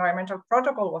after the environmental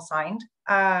protocol was signed,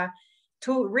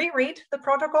 to reread the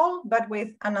protocol, but with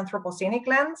an anthropocenic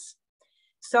lens.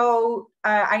 So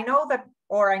I know that,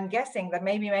 or I'm guessing that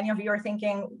maybe many of you are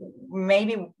thinking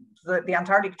maybe the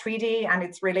Antarctic Treaty and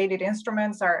its related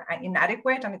instruments are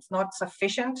inadequate and it's not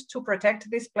sufficient to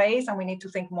protect this place, and we need to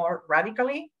think more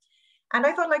radically. And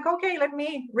I thought like, okay, let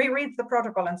me reread the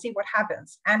protocol and see what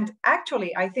happens. And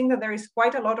actually, I think that there is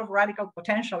quite a lot of radical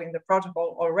potential in the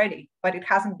protocol already, but it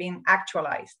hasn't been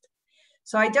actualized.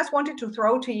 So I just wanted to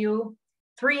throw to you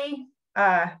 3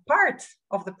 parts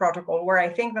of the protocol where I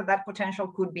think that that potential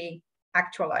could be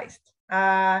actualized.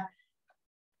 And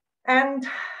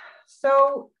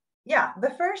so, yeah, the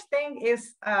first thing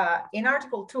is in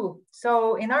Article 2.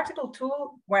 So in Article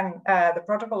 2, when the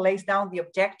protocol lays down the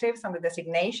objectives and the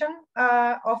designation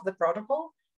of the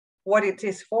protocol, what it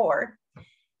is for,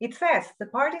 it says the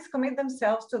parties commit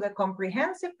themselves to the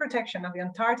comprehensive protection of the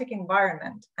Antarctic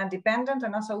environment and dependent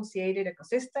and associated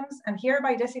ecosystems, and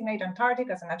hereby designate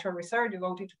Antarctica as a natural reserve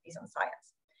devoted to peace and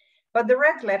science. But the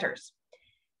red letters,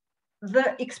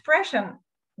 the expression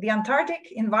the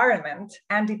Antarctic environment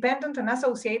and dependent and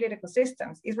associated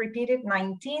ecosystems is repeated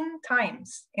 19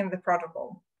 times in the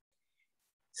protocol.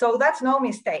 So that's no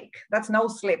mistake, that's no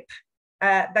slip,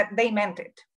 that they meant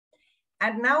it.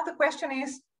 And now the question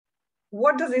is,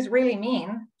 what does this really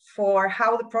mean for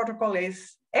how the protocol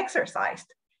is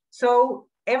exercised? So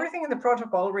everything in the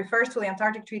protocol refers to the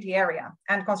Antarctic Treaty Area,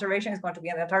 and conservation is going to be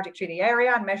in the Antarctic Treaty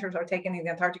Area, and measures are taken in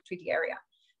the Antarctic Treaty Area.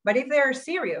 But if they're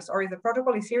serious, or if the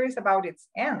protocol is serious about its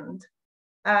end,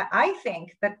 I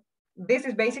think that this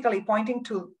is basically pointing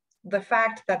to the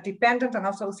fact that dependent and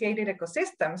associated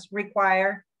ecosystems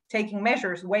require taking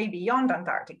measures way beyond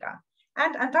Antarctica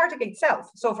and Antarctica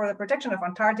itself. So for the protection of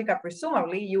Antarctica,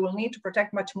 presumably you will need to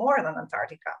protect much more than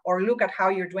Antarctica, or look at how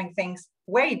you're doing things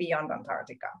way beyond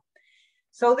Antarctica.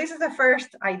 So this is the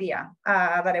first idea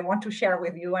that I want to share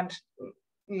with you and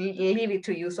leave it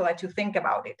to you so that you think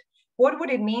about it. What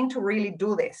would it mean to really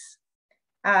do this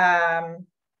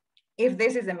if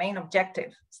this is the main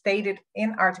objective stated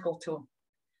in Article 2?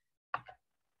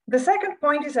 The second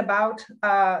point is about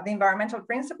the environmental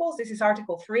principles. This is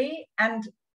Article 3. And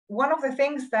one of the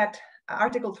things that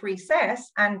Article 3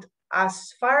 says, and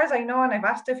as far as I know, and I've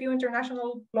asked a few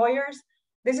international lawyers,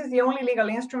 this is the only legal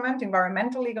instrument,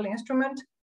 environmental legal instrument,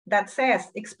 that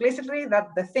says explicitly that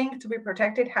the thing to be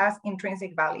protected has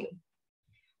intrinsic value.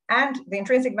 And the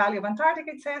intrinsic value of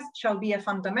Antarctica, it says, shall be a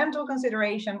fundamental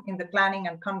consideration in the planning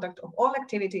and conduct of all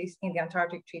activities in the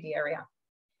Antarctic Treaty Area.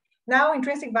 Now,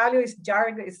 intrinsic value is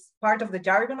part of the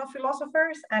jargon of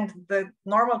philosophers, and the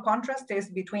normal contrast is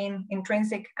between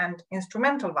intrinsic and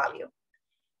instrumental value.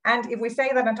 And if we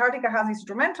say that Antarctica has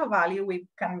instrumental value, we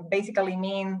can basically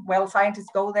mean, well, scientists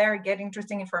go there, get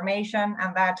interesting information,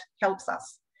 and that helps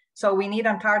us. So we need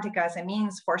Antarctica as a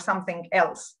means for something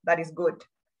else that is good.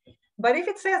 But if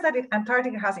it says that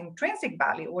Antarctica has intrinsic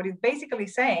value, what it's basically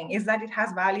saying is that it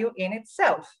has value in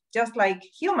itself, just like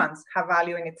humans have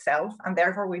value in itself, and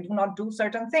therefore we do not do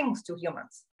certain things to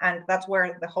humans. And that's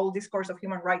where the whole discourse of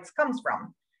human rights comes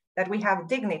from, that we have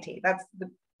dignity. That's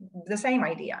the same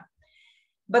idea.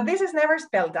 But this is never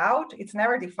spelled out, it's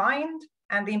never defined,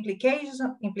 and the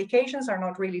implications are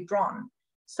not really drawn.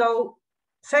 So,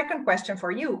 second question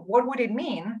for you, what would it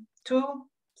mean to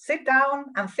sit down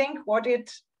and think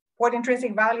what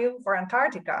intrinsic value for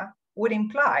Antarctica would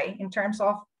imply in terms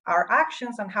of our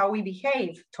actions and how we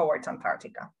behave towards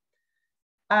Antarctica?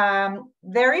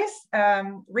 There is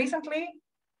recently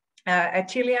a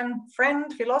Chilean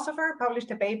friend, philosopher,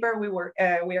 published a paper.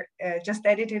 We just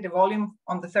edited a volume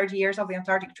on the 30 years of the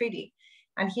Antarctic Treaty.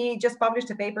 And he just published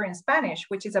a paper in Spanish,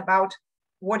 which is about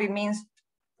what it means,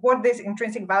 what this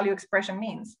intrinsic value expression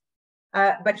means.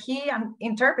 But he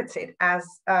interprets it as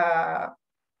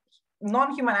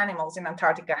non-human animals in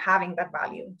Antarctica having that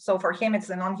value. So for him, it's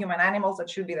the non-human animals that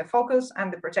should be the focus,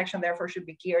 and the protection therefore should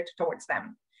be geared towards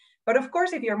them. But of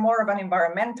course, if you're more of an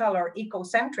environmental or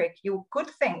ecocentric, you could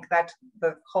think that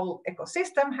the whole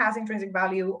ecosystem has intrinsic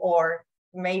value, or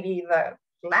maybe the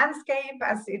landscape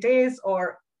as it is,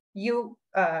 or you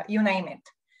name it.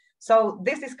 So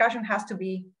this discussion has to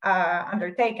be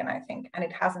undertaken, I think, and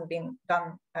it hasn't been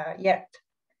done yet.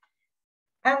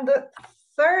 And the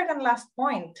third and last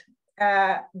point,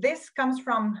 this comes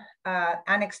from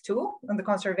Annex 2 on the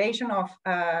conservation of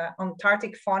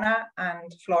Antarctic fauna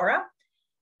and flora.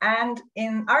 And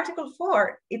in Article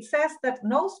 4, it says that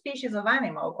no species of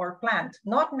animal or plant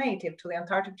not native to the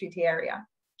Antarctic Treaty Area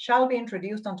shall be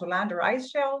introduced onto land or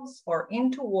ice shelves or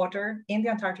into water in the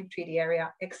Antarctic Treaty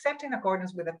Area, except in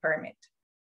accordance with a permit.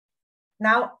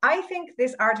 Now, I think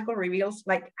this article reveals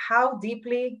like how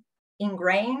deeply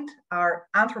ingrained our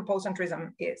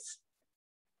anthropocentrism is.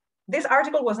 This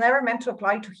article was never meant to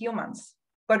apply to humans,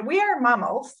 but we are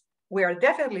mammals. We are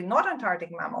definitely not Antarctic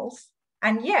mammals.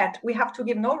 And yet we have to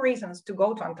give no reasons to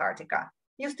go to Antarctica.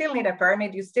 You still need a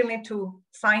permit, you still need to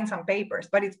sign some papers,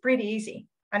 but it's pretty easy.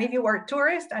 And if you were a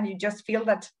tourist and you just feel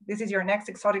that this is your next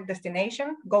exotic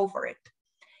destination, go for it.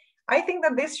 I think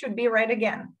that this should be read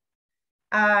again.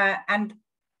 And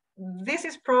this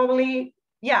is probably,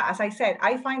 yeah, as I said,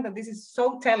 I find that this is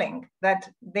so telling that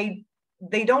they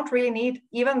don't really need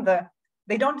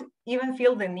they don't even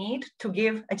feel the need to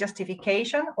give a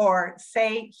justification or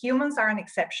say humans are an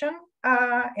exception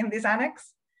in this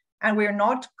annex, and we're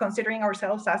not considering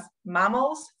ourselves as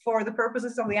mammals for the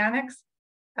purposes of the annex.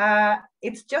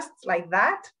 It's just like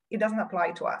that. It doesn't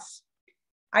apply to us.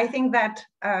 I think that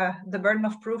the burden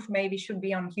of proof maybe should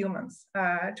be on humans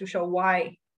to show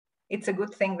why it's a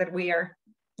good thing that we are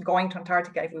going to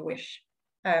Antarctica if we wish,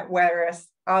 whereas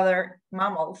other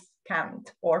mammals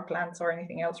can't, or plants or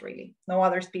anything else really. No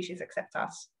other species except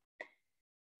us.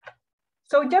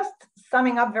 So just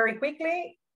summing up very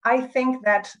quickly, I think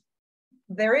that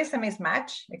there is a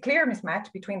mismatch, a clear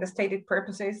mismatch between the stated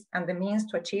purposes and the means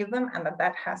to achieve them, and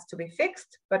that has to be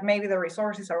fixed, but maybe the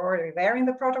resources are already there in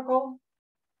the protocol.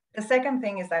 The second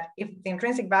thing is that if the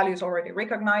intrinsic value is already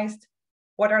recognized,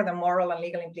 what are the moral and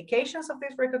legal implications of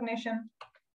this recognition?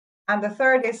 And the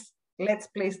third is, let's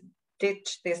please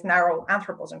ditch this narrow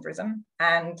anthropocentrism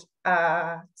and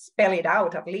spell it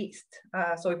out at least.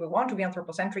 So if we want to be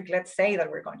anthropocentric, let's say that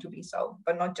we're going to be so,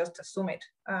 but not just assume it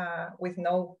with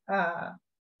no,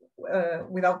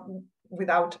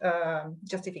 without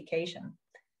justification.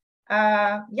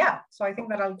 Yeah, so I think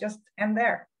that I'll just end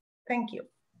there. Thank you.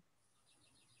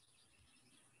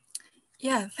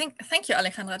 Yeah, thank you,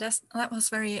 Alejandra. That was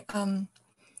very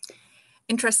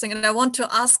interesting. And I want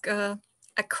to ask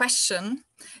a question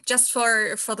just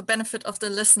for the benefit of the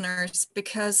listeners,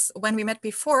 because when we met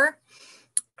before,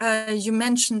 you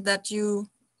mentioned that you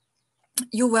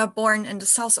were born in the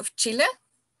south of Chile,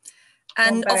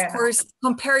 and of course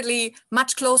comparatively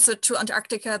much closer to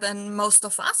Antarctica than most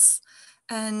of us.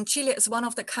 And Chile is one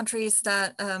of the countries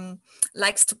that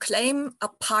likes to claim a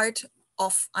part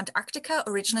of Antarctica.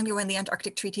 Originally, when the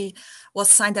Antarctic Treaty was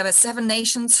signed, there were 7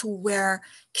 nations who were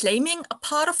claiming a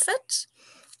part of it.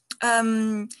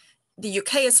 The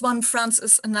UK is one, France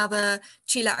is another,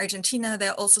 Chile, Argentina,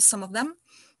 there are also some of them.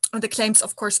 And the claims,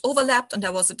 of course, overlapped, and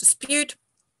there was a dispute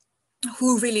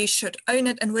who really should own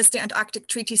it. And with the Antarctic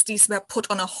treaties, these were put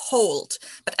on a hold.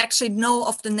 But actually, none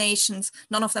of the nations,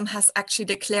 none of them has actually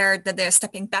declared that they're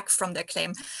stepping back from their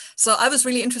claim. So I was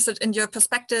really interested in your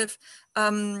perspective,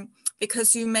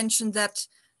 because you mentioned that,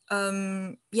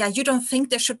 yeah, you don't think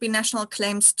there should be national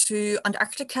claims to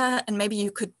Antarctica, and maybe you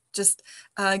could just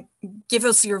give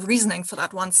us your reasoning for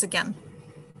that once again.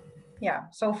 Yeah,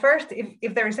 so first,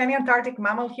 if there is any Antarctic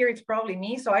mammal here, it's probably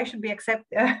me, so I should be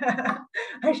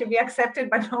I should be accepted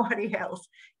by nobody else.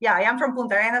 Yeah, I am from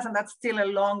Punta Arenas, and that's still a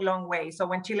long, long way. So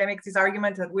when Chile makes this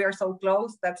argument that we are so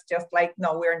close, that's just like,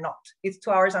 no, we're not. It's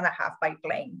 2.5 hours by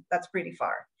plane. That's pretty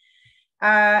far.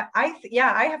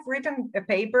 I have written a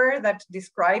paper that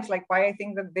describes like why I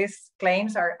think that these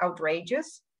claims are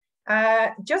outrageous,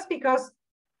 just because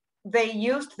they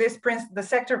used this the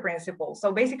sector principle.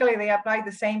 So basically they applied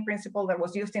the same principle that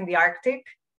was used in the Arctic.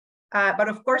 But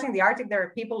of course, in the Arctic, there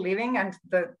are people living and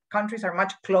the countries are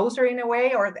much closer in a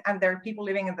way, and there are people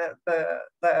living in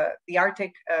the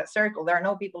Arctic circle. There are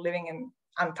no people living in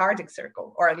Antarctic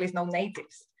circle, or at least no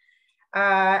natives.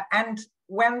 And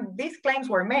when these claims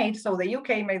were made, so the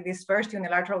UK made this first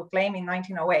unilateral claim in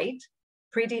 1908,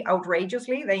 pretty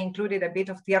outrageously. They included a bit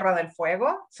of Tierra del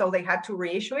Fuego, so they had to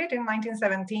reissue it in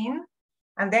 1917.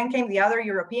 And then came the other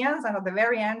Europeans, and at the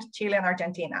very end, Chile and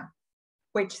Argentina,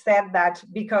 which said that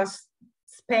because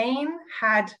Spain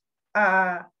had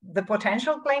the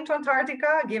potential claim to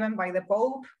Antarctica given by the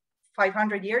Pope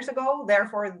 500 years ago,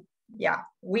 therefore, yeah,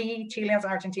 we Chileans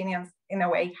and Argentinians, in a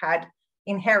way, had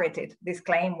inherited this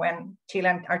claim when Chile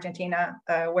and Argentina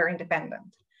were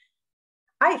independent.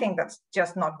 I think that's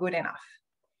just not good enough.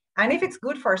 And if it's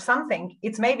good for something,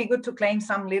 it's maybe good to claim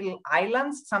some little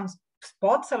islands, some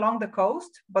spots along the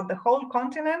coast, but the whole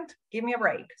continent, give me a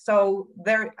break. So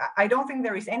I don't think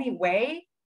there is any way,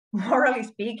 morally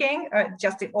speaking,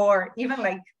 or even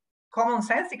like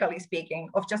commonsensically speaking,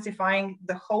 of justifying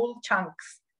the whole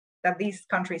chunks that these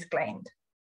countries claimed.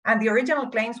 And the original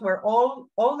claims were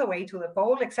all the way to the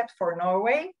pole, except for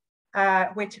Norway,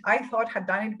 which I thought had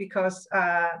done it because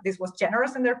this was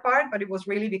generous in their part, but it was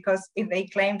really because if they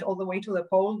claimed all the way to the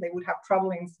pole, they would have trouble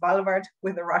in Svalbard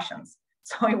with the Russians.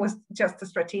 So it was just a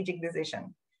strategic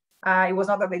decision. It was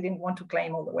not that they didn't want to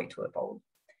claim all the way to the pole.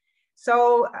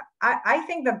 So I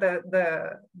think that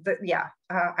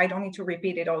I don't need to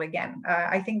repeat it all again.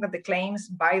 I think that the claims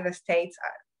by the states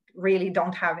really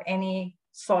don't have any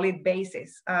solid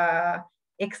basis,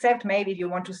 except maybe if you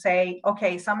want to say,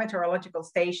 okay, some meteorological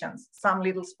stations, some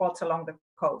little spots along the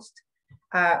coast.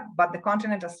 But the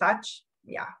continent as such,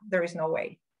 yeah, there is no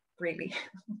way, really.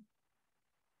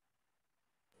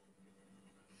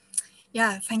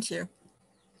 Yeah, thank you.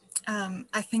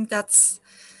 I think that's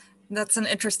an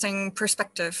interesting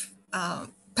perspective,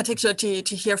 particularly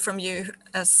to hear from you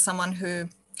as someone who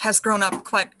has grown up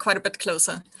quite a bit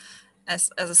closer,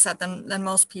 as I said, than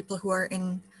most people who are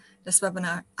in this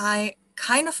webinar. I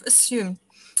kind of assume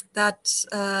that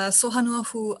Sohanur,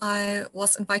 who I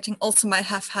was inviting, also might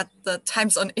have had the time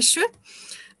zone issue.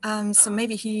 So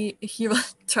maybe he will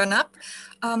turn up.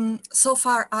 So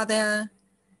far, are there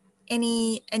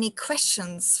any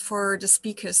questions for the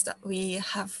speakers that we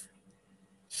have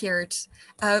heard?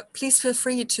 Please feel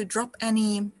free to drop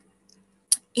any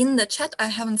in the chat. I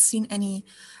haven't seen any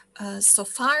so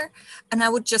far, and I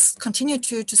would just continue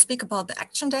to speak about the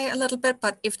Action Day a little bit,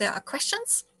 but if there are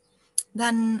questions,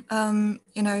 then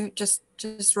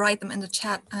just write them in the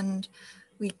chat and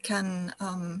we can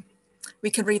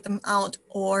read them out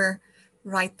or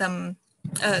write them,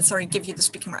 give you the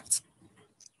speaking rights.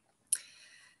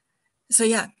 So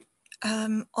yeah,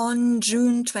 on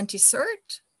June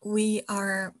 23rd, we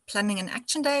are planning an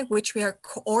Action Day, which we are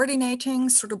coordinating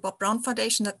through the Bob Brown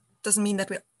Foundation. That doesn't mean that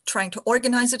we're trying to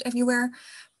organize it everywhere,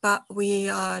 but we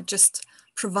are just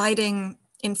providing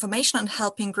information and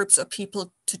helping groups of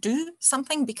people to do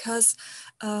something, because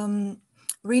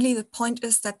really the point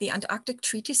is that the Antarctic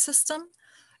Treaty System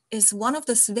is one of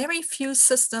those very few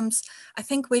systems, I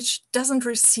think, which doesn't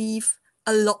receive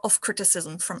a lot of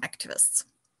criticism from activists.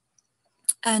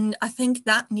 And I think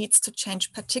that needs to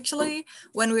change, particularly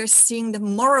when we're seeing the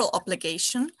moral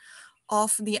obligation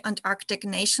of the Antarctic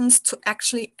nations to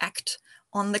actually act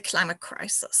on the climate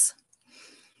crisis.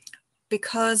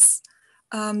 Because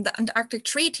the Antarctic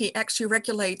Treaty actually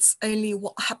regulates only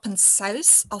what happens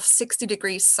south of 60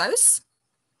 degrees south.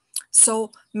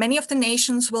 So many of the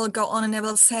nations will go on and they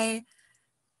will say,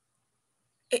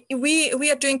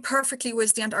 we are doing perfectly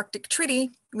with the Antarctic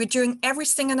Treaty. We're doing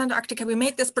everything in Antarctica. We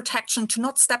made this protection to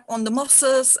not step on the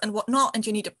mosses and whatnot, and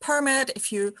you need a permit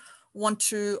if you want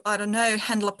to, I don't know,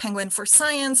 handle a penguin for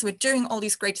science. We're doing all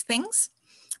these great things.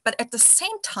 But at the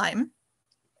same time,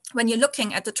 when you're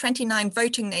looking at the 29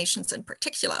 voting nations in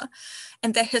particular,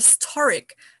 and their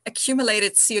historic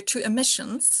accumulated CO2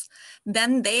 emissions,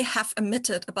 then they have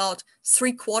emitted about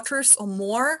 3/4 or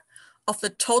more of the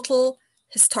total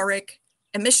historic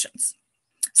emissions.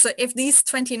 So if these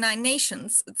 29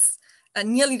 nations, it's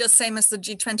nearly the same as the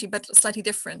G20, but slightly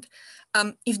different,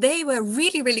 if they were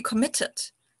really, really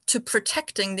committed to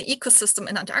protecting the ecosystem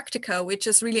in Antarctica, which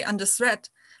is really under threat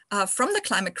from the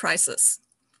climate crisis,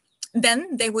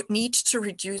 then they would need to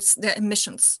reduce their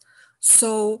emissions.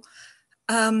 So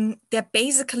they're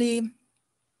basically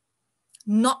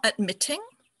not admitting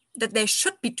that they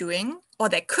should be doing, or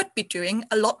they could be doing,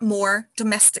 a lot more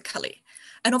domestically.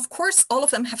 And of course, all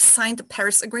of them have signed the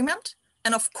Paris Agreement.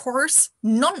 And of course,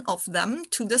 none of them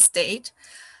to this date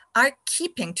are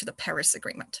keeping to the Paris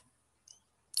Agreement.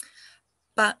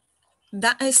 But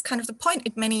that is kind of the point.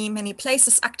 In many, many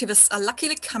places, activists are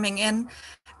luckily coming in,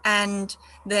 and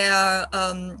they're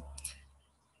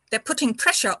putting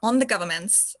pressure on the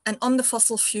governments and on the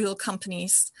fossil fuel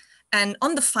companies and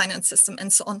on the finance system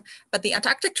and so on. But the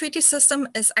Antarctic Treaty System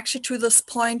is actually, to this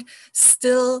point,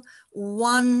 still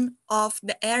one of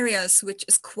the areas which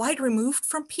is quite removed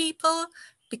from people,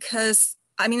 because,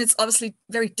 I mean, it's obviously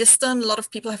very distant. A lot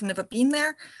of people have never been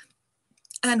there.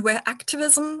 And where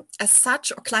activism as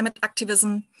such, or climate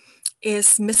activism,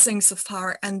 is missing so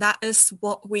far. And that is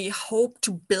what we hope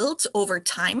to build over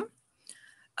time,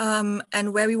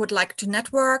 and where we would like to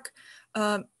network,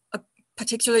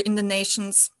 particularly in the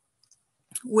nations,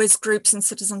 with groups and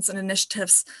citizens and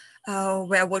initiatives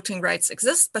where voting rights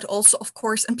exist, but also, of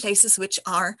course, in places which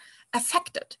are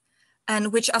affected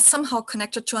and which are somehow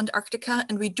connected to Antarctica.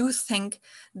 And we do think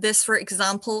this, for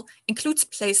example, includes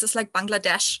places like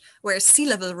Bangladesh, where sea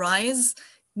level rise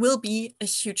will be a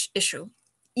huge issue.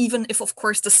 Even if, of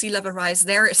course, the sea level rise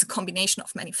there is a combination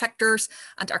of many factors.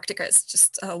 Antarctica is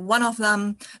just one of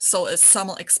them. So is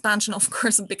thermal expansion, of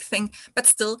course, a big thing. But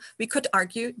still, we could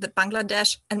argue that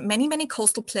Bangladesh and many, many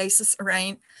coastal places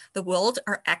around the world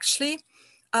are actually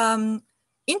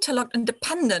interlocked and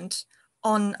dependent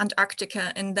on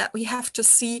Antarctica, in that we have to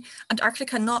see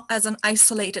Antarctica not as an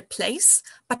isolated place,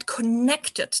 but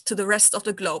connected to the rest of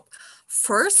the globe.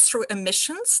 First, through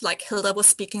emissions, like Hilda was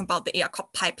speaking about the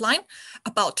EACOP pipeline,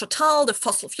 about Total, the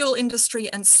fossil fuel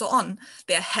industry, and so on.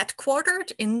 They're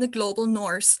headquartered in the global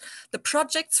north. The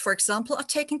projects, for example, are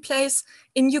taking place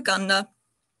in Uganda,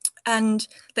 and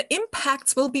the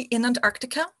impacts will be in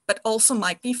Antarctica, but also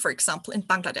might be, for example, in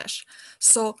Bangladesh.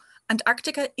 So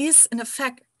Antarctica is, in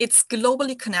effect, it's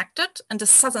globally connected, and the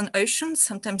Southern Ocean,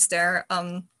 sometimes there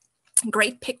are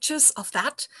great pictures of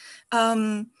that.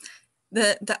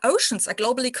 The oceans are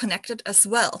globally connected as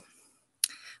well.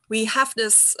 We have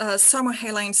this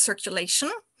thermohaline circulation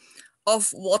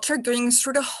of water going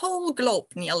through the whole globe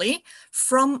nearly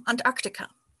from Antarctica.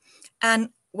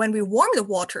 And when we warm the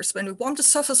waters, when we warm the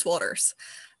surface waters,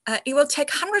 it will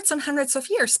take hundreds and hundreds of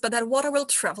years, but that water will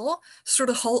travel through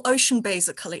the whole ocean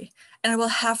basically, and it will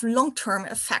have long-term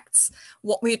effects,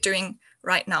 what we're doing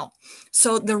right now.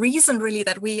 So the reason really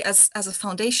that we as a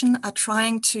foundation are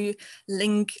trying to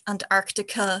link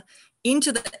Antarctica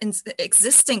into the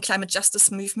existing climate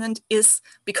justice movement is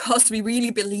because we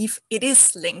really believe it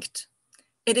is linked.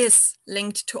 It is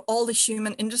linked to all the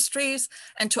human industries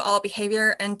and to our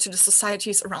behavior and to the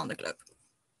societies around the globe.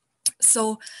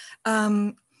 So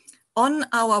on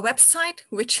our website,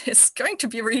 which is going to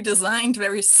be redesigned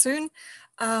very soon,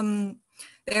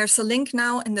 there's a link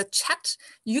now in the chat.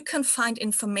 You can find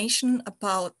information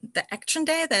about the Action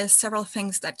Day. There's several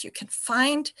things that you can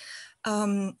find.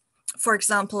 For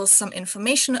example, some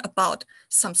information about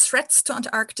some threats to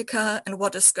Antarctica and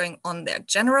what is going on there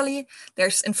generally.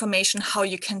 There's information how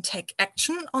you can take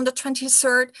action on the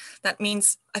 23rd. That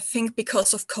means, I think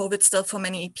because of COVID still for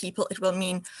many people, it will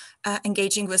mean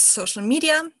engaging with social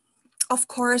media, of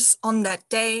course, on that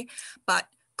day, but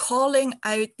calling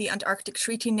out the Antarctic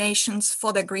Treaty nations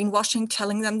for their greenwashing,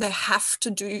 telling them they have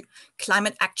to do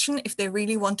climate action if they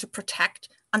really want to protect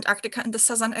Antarctica and the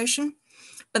Southern Ocean.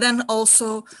 But then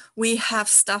also we have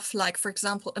stuff like, for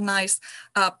example, a nice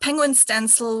penguin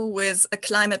stencil with a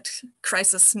climate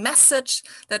crisis message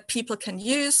that people can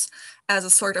use as a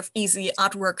sort of easy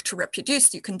artwork to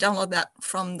reproduce. You can download that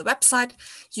from the website.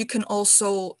 You can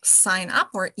also sign up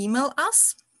or email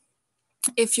us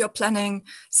if you're planning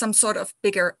some sort of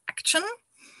bigger action.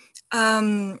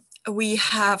 We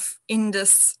have in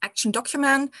this action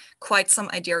document quite some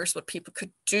ideas what people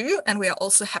could do, and we are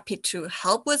also happy to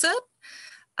help with it.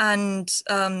 And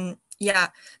yeah,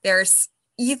 there's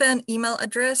either an email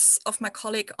address of my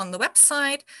colleague on the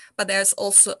website, but there's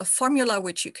also a formula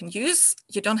which you can use.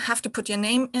 You don't have to put your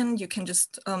name in, you can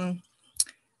just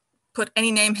put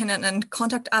any name in and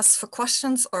contact us for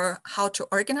questions or how to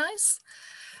organize.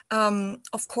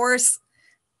 Of course,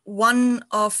 one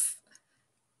of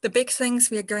the big things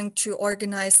we are going to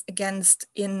organize against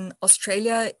in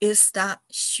Australia is that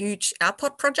huge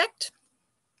airport project,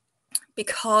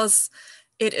 because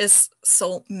it is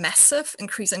so massive,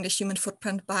 increasing the human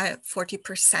footprint by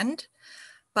 40%.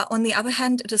 But on the other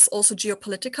hand, it is also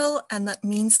geopolitical, and that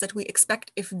means that we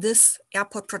expect if this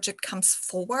airport project comes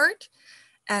forward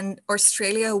and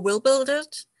Australia will build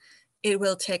it, it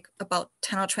will take about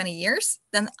 10 or 20 years,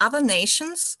 then other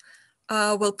nations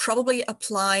will probably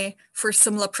apply for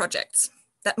similar projects.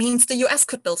 That means the US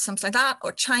could build something like that,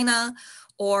 or China,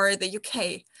 or the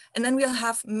UK. And then we'll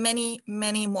have many,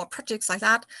 many more projects like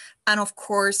that. And of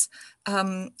course,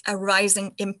 a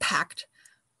rising impact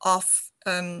of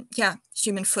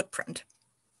human footprint.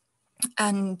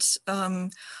 And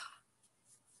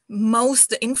most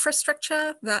the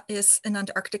infrastructure that is in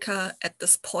Antarctica at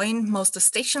this point, most of the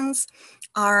stations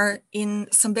are in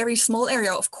some very small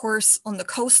area, of course, on the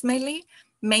coast mainly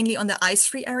on the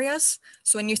ice-free areas.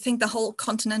 So when you think the whole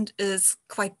continent is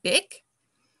quite big,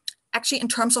 actually in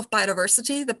terms of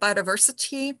biodiversity, the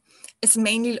biodiversity is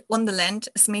mainly on the land,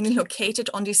 is mainly located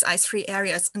on these ice-free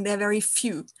areas, and they're very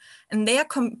few. And they are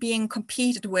being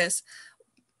competed with,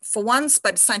 for once,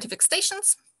 by the scientific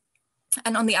stations,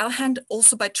 and on the other hand,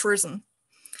 also by tourism.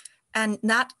 And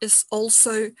that is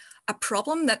also a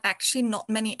problem that actually not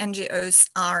many NGOs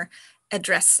are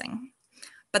addressing.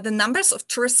 But the numbers of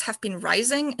tourists have been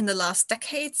rising in the last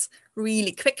decades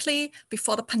really quickly.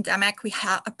 Before the pandemic, we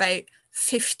had about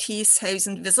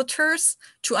 50,000 visitors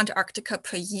to Antarctica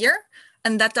per year.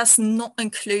 And that does not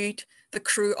include the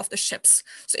crew of the ships.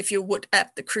 So if you would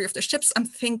add the crew of the ships, I'm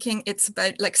thinking it's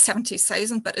about like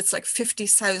 70,000, but it's like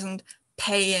 50,000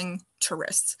 paying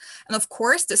tourists. And of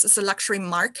course, this is a luxury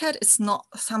market. It's not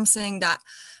something that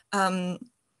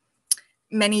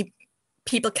many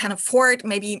people can afford.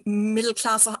 Maybe middle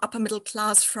class or upper middle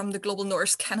class from the global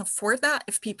north can afford that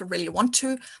if people really want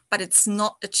to, but it's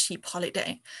not a cheap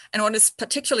holiday. And what is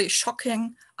particularly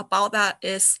shocking about that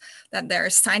is that there are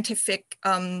scientific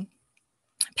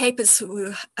papers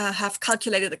who have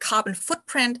calculated the carbon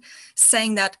footprint,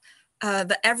 saying that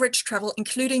the average travel,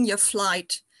 including your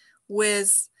flight,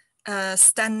 with a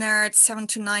standard 7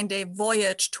 to 9 day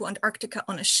voyage to Antarctica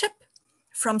on a ship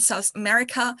from South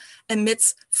America,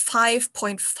 emits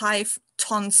 5.5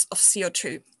 tons of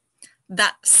CO2,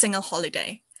 that single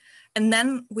holiday. And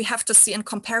then we have to see in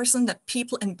comparison that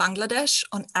people in Bangladesh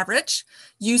on average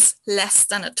use less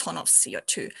than a ton of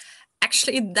CO2.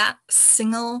 Actually, that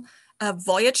single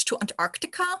voyage to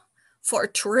Antarctica for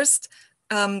a tourist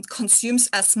consumes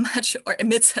as much or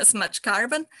emits as much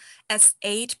carbon as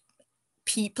 8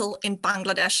 people in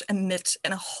Bangladesh emit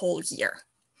in a whole year.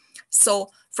 So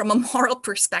from a moral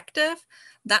perspective,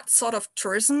 that sort of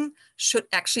tourism should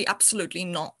actually absolutely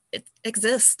not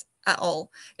exist at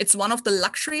all. It's one of the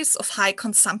luxuries of high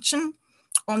consumption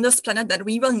on this planet that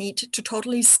we will need to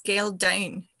totally scale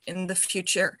down in the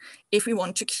future if we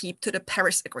want to keep to the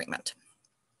Paris Agreement.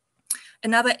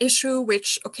 Another issue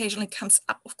which occasionally comes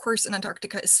up, of course, in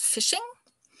Antarctica is fishing.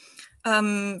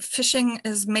 Fishing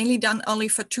is mainly done only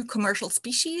for 2 commercial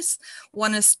species.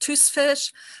 One is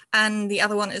toothfish and the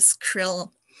other one is krill.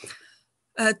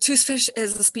 Toothfish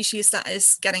is a species that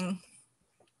is getting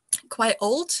quite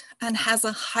old and has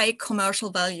a high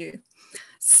commercial value.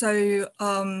 So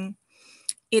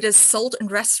it is sold in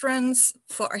restaurants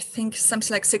for, I think,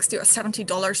 something like $60 or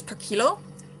 $70 per kilo.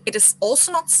 It is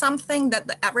also not something that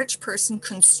the average person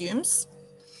consumes.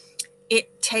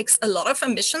 It takes a lot of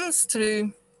emissions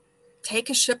to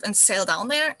take a ship and sail down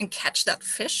there and catch that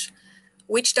fish,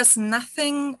 which does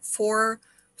nothing for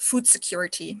food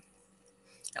security.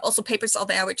 Also papers out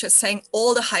there which are saying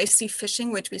all the high sea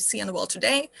fishing which we see in the world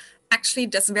today actually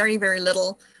does very, very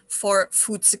little for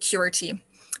food security.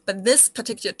 But this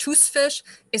particular toothfish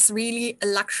is really a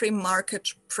luxury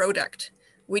market product,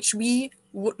 which we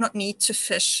would not need to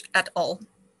fish at all.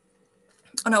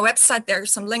 On our website, there are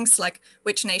some links like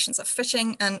which nations are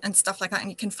fishing and stuff like that,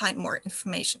 and you can find more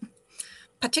information.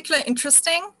 Particularly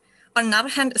interesting, on the other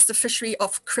hand, is the fishery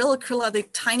of krill. Krill are the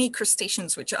tiny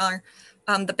crustaceans, which are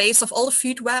the base of all the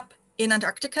food web in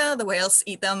Antarctica. The whales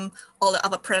eat them, all the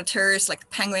other predators like the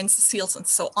penguins, the seals, and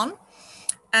so on.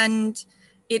 And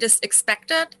it is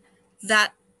expected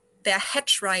that their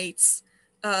hatch rates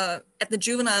at the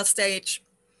juvenile stage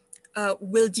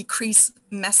will decrease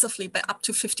massively by up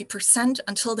to 50%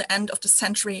 until the end of the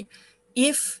century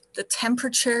if the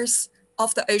temperatures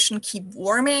of the ocean keep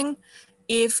warming,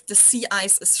 if the sea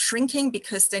ice is shrinking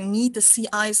because they need the sea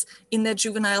ice in their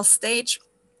juvenile stage,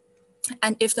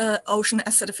 and if the ocean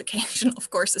acidification, of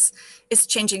course, is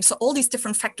changing. So all these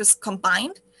different factors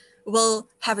combined will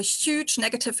have a huge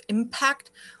negative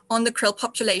impact on the krill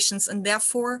populations and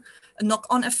therefore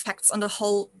knock-on effects on the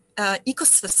whole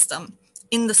ecosystem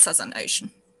in the Southern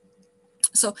Ocean.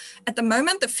 So at the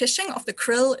moment, the fishing of the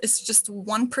krill is just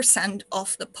 1%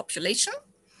 of the population,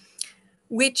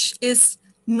 which is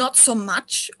not so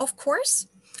much, of course,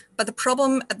 But the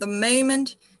problem at the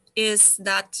moment is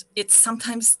that it's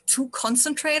sometimes too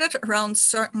concentrated around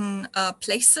certain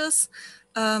places.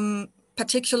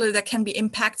 Particularly, there can be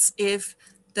impacts if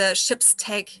the ships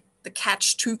take the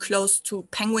catch too close to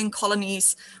penguin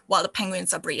colonies while the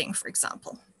penguins are breeding, for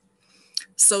example.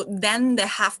 So then there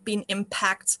have been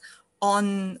impacts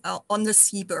on the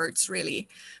seabirds, really.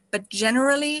 But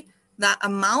generally, the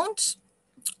amount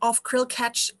of krill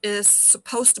catch is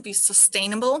supposed to be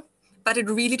sustainable, but it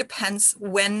really depends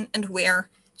when and where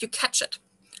you catch it.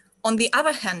 On the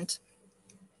other hand,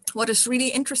 what is really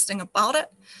interesting about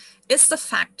it is the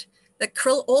fact that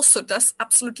krill also does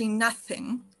absolutely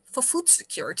nothing for food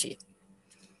security,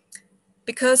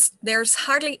 because there's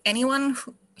hardly anyone,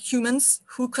 humans,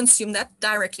 who consume that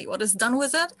directly. What is done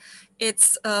with it?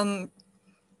 It's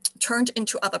turned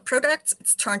into other products.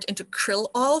 It's turned into krill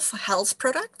oil for health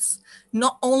products,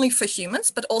 not only for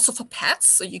humans, but also for pets.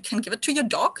 So you can give it to your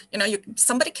dog. You know,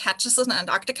 somebody catches it in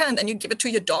Antarctica and then you give it to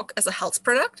your dog as a health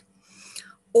product.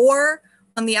 Or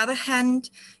on the other hand,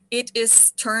 it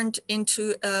is turned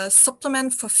into a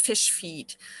supplement for fish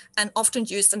feed and often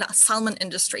used in the salmon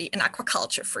industry, in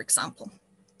aquaculture, for example.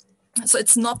 So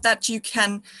it's not that you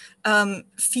can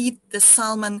feed the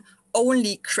salmon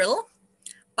only krill,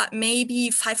 but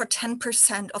maybe 5 or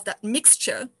 10% of that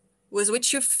mixture with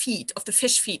which you feed, of the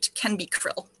fish feed, can be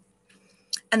krill.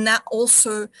 And that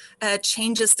also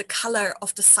changes the color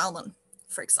of the salmon,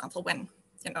 for example, when,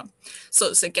 you know,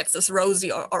 so it gets this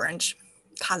rosy or orange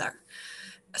color.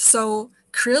 So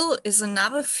krill is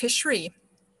another fishery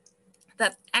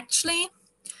that actually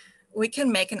we can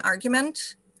make an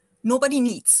argument nobody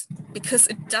needs, because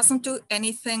it doesn't do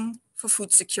anything for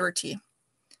food security.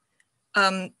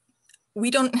 We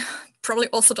probably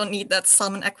also don't need that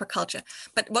salmon aquaculture.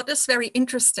 But what is very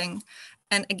interesting,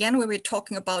 and again, when we're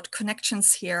talking about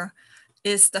connections here,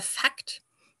 is the fact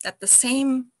that the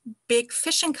same big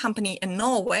fishing company in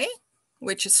Norway,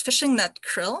 which is fishing that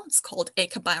krill, it's called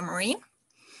Aker BioMarine,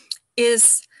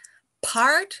 is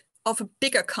part of a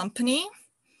bigger company,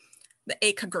 the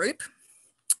Aker Group,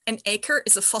 and Aker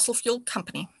is a fossil fuel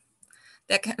company.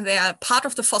 They are part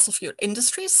of the fossil fuel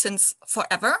industry since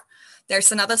forever.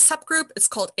 There's another subgroup, it's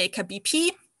called Aker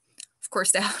BP. Of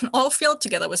course, they have an oil field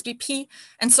together with BP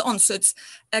and so on. So it's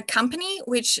a company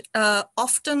which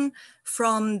often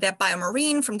from their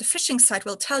biomarine, from the fishing side,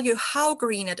 will tell you how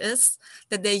green it is,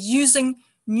 that they're using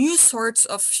new sorts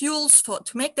of fuels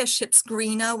to make their ships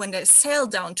greener when they sail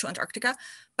down to Antarctica.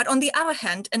 But on the other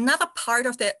hand, another part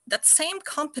of that same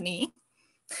company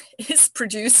is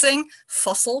producing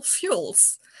fossil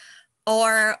fuels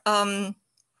or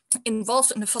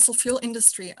involved in the fossil fuel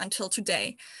industry until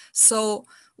today. So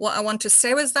what I want to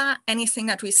say with that, anything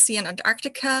that we see in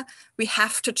Antarctica, we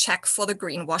have to check for the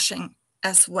greenwashing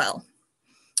as well.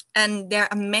 And there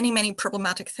are many, many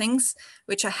problematic things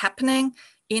which are happening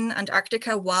in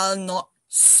Antarctica while not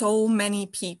so many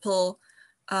people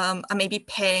are maybe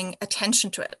paying attention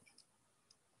to it.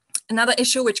 Another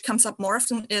issue which comes up more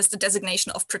often is the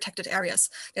designation of protected areas.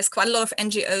 There's quite a lot of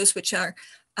NGOs which are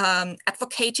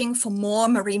advocating for more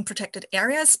marine protected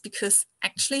areas, because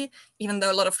actually, even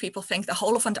though a lot of people think the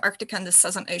whole of Antarctica and the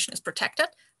Southern Ocean is protected,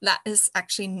 that is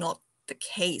actually not the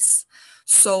case.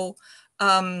 So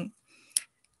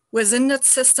within that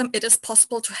system, it is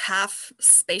possible to have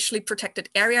spatially protected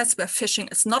areas where fishing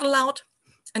is not allowed,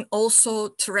 and also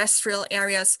terrestrial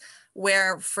areas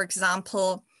where, for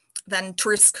example, then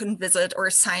tourists couldn't visit or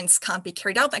science can't be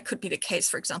carried out. That could be the case,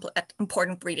 for example, at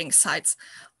important breeding sites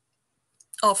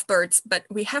of birds. But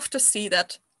we have to see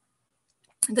that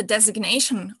the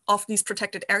designation of these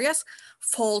protected areas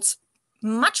falls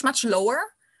much, much lower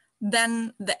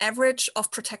than the average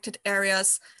of protected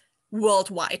areas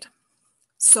worldwide.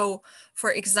 So,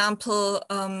 for example,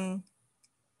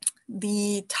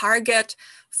 the target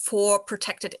for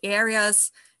protected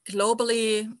areas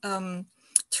globally,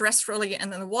 terrestrially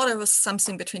and in the water, was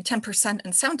something between 10%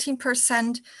 and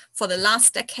 17% for the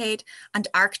last decade.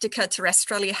 Antarctica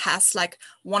terrestrially has like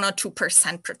 1 or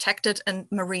 2% protected, and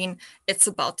marine, it's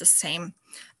about the same.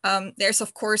 There's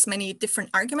of course many different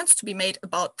arguments to be made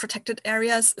about protected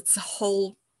areas. It's a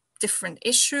whole different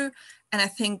issue, and I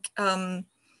think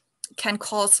can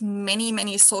cause many,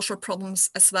 many social problems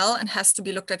as well, and has to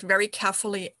be looked at very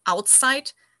carefully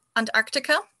outside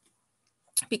Antarctica,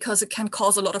 because it can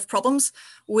cause a lot of problems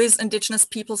with indigenous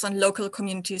peoples and local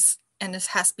communities. And this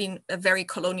has been a very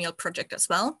colonial project as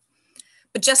well.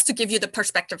 But just to give you the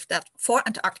perspective that for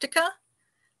Antarctica,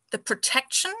 the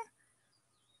protection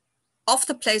of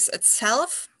the place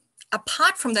itself,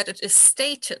 apart from that it is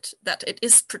stated that it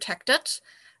is protected,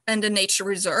 and a nature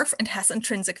reserve and has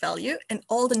intrinsic value, and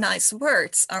all the nice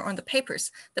words are on the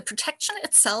papers, the protection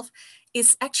itself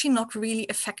is actually not really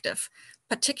effective,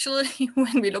 particularly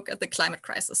when we look at the climate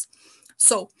crisis.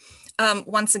 So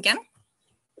once again,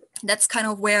 that's kind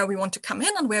of where we want to come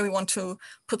in and where we want to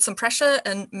put some pressure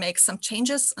and make some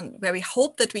changes, and where we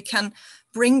hope that we can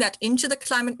bring that into the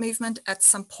climate movement at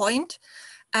some point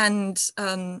and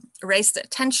raise the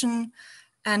attention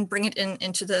and bring it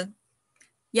into the,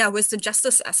 with the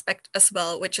justice aspect as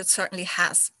well, which it certainly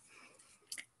has.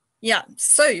 Yeah,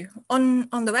 so on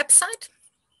the website,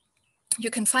 you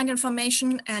can find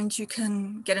information and you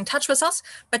can get in touch with us,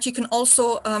 but you can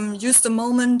also use the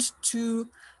moment to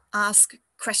ask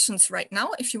questions right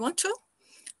now if you want to.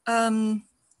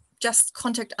 Just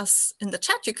contact us in the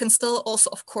chat. You can still also,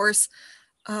 of course,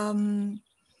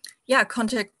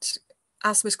 contact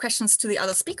us with questions to the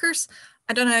other speakers.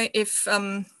 I don't know if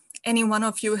any one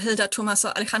of you, Hilda, Thomas,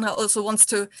 or Alejandra, also wants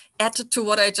to add to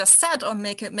what I just said or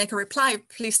make a reply.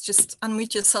 Please just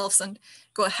unmute yourselves and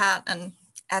go ahead and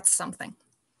add something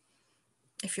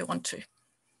if you want to.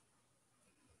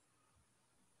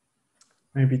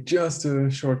 Maybe just a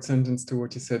short sentence to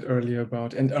what you said earlier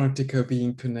about Antarctica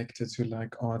being connected to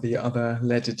like all the other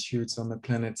latitudes on the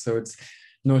planet. So it's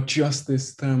not just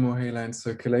this thermohaline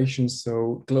circulation.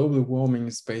 So global warming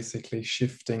is basically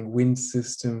shifting wind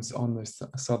systems on the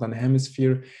southern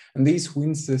hemisphere. And these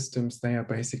wind systems, they are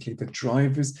basically the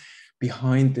drivers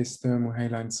behind this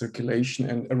thermohaline circulation.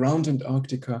 And around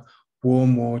Antarctica,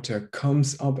 warm water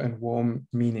comes up, and warm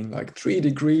meaning like 3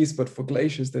 degrees, but for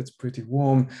glaciers, that's pretty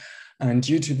warm. And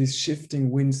due to these shifting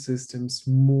wind systems,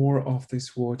 more of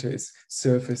this water is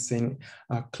surfacing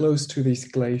close to these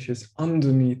glaciers,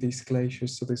 underneath these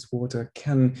glaciers. So this water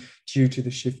can, due to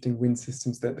the shifting wind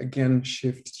systems that again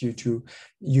shift due to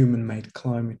human-made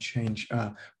climate change,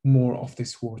 more of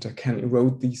this water can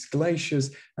erode these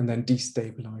glaciers and then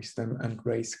destabilize them and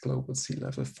raise global sea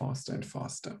level faster and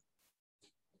faster.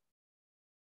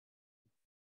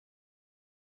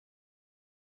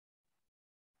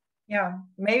 Yeah,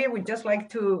 maybe we'd just like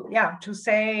to, to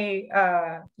say,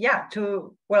 well,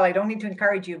 I don't need to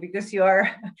encourage you because you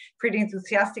are pretty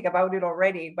enthusiastic about it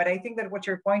already, but I think that what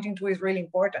you're pointing to is really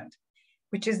important,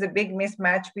 which is the big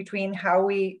mismatch between how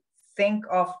we think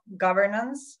of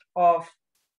governance of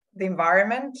the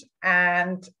environment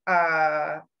and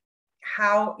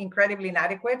how incredibly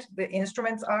inadequate the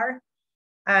instruments are.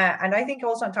 And I think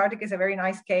also Antarctica is a very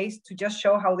nice case to just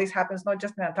show how this happens, not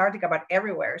just in Antarctica, but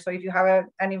everywhere. So if you have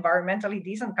an environmentally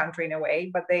decent country in a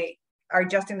way, but they are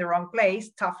just in the wrong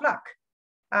place, tough luck.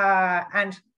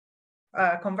 And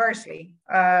conversely.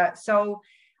 So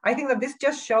I think that this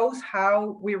just shows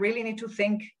how we really need to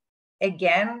think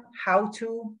again, how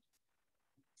to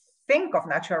think of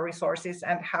natural resources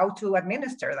and how to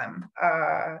administer them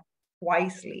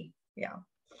wisely. Yeah.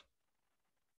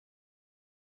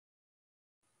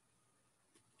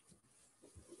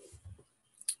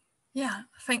 Yeah,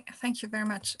 thank you very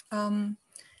much.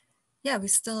 We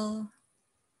still,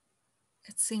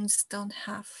 it seems, don't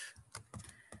have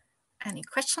any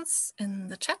questions in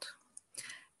the chat.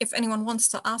 If anyone wants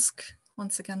to ask,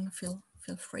 once again, feel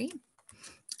free.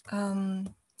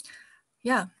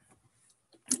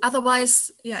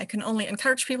 Otherwise, I can only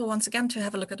encourage people once again to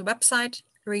have a look at the website,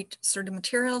 read through the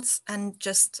materials, and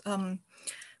just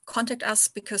contact us,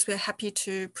 because we're happy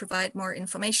to provide more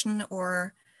information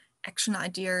or action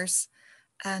ideas,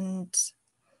 and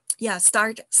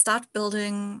start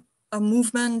building a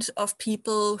movement of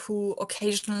people who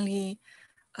occasionally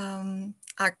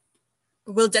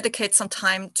will dedicate some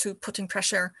time to putting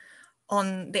pressure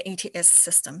on the ATS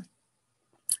system.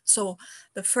 So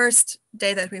the first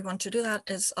day that we want to do that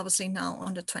is obviously now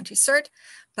on the 23rd,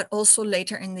 but also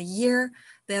later in the year,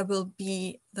 there will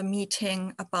be the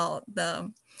meeting about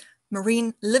the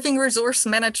Marine Living Resource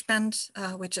Management,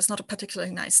 which is not a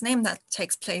particularly nice name, that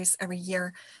takes place every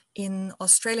year in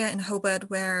Australia, in Hobart,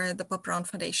 where the Bob Brown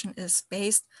Foundation is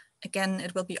based. Again,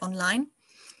 it will be online,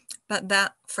 but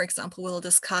that, for example, will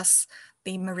discuss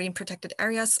the marine protected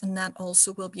areas, and that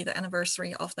also will be the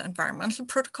anniversary of the environmental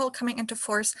protocol coming into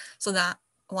force. So that,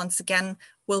 once again,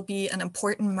 will be an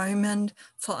important moment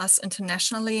for us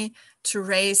internationally to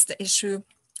raise the issue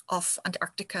of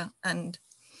Antarctica. And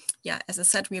as I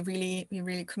said, we're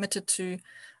really committed to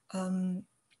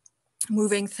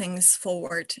moving things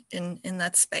forward in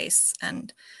that space,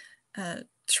 and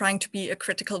trying to be a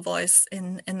critical voice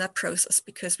in that process,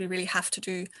 because we really have to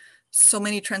do so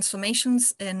many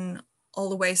transformations in all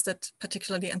the ways that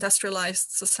particularly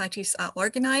industrialized societies are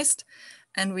organized,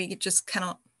 and we just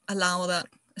cannot allow that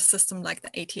a system like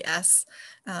the ATS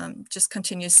just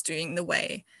continues doing the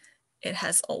way it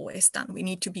has always done. We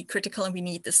need to be critical, and we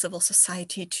need the civil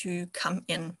society to come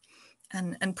in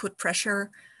and put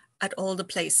pressure at all the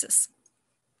places.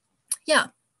 Yeah,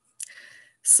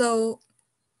 so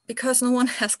because no one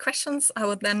has questions, I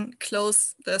would then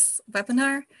close this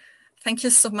webinar. Thank you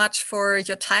so much for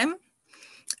your time.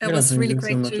 It was really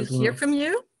great to hear from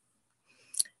you.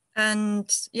 And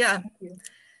yeah,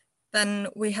 then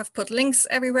we have put links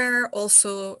everywhere,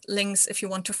 also links if you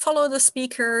want to follow the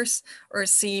speakers or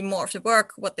see more of the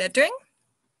work, what they're doing.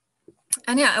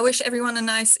 And yeah, I wish everyone a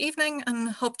nice evening and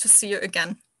hope to see you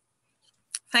again.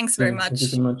 Thanks very much. Thank you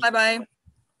so much. Bye-bye.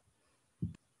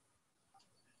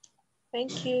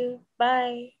 Thank you.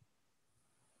 Bye.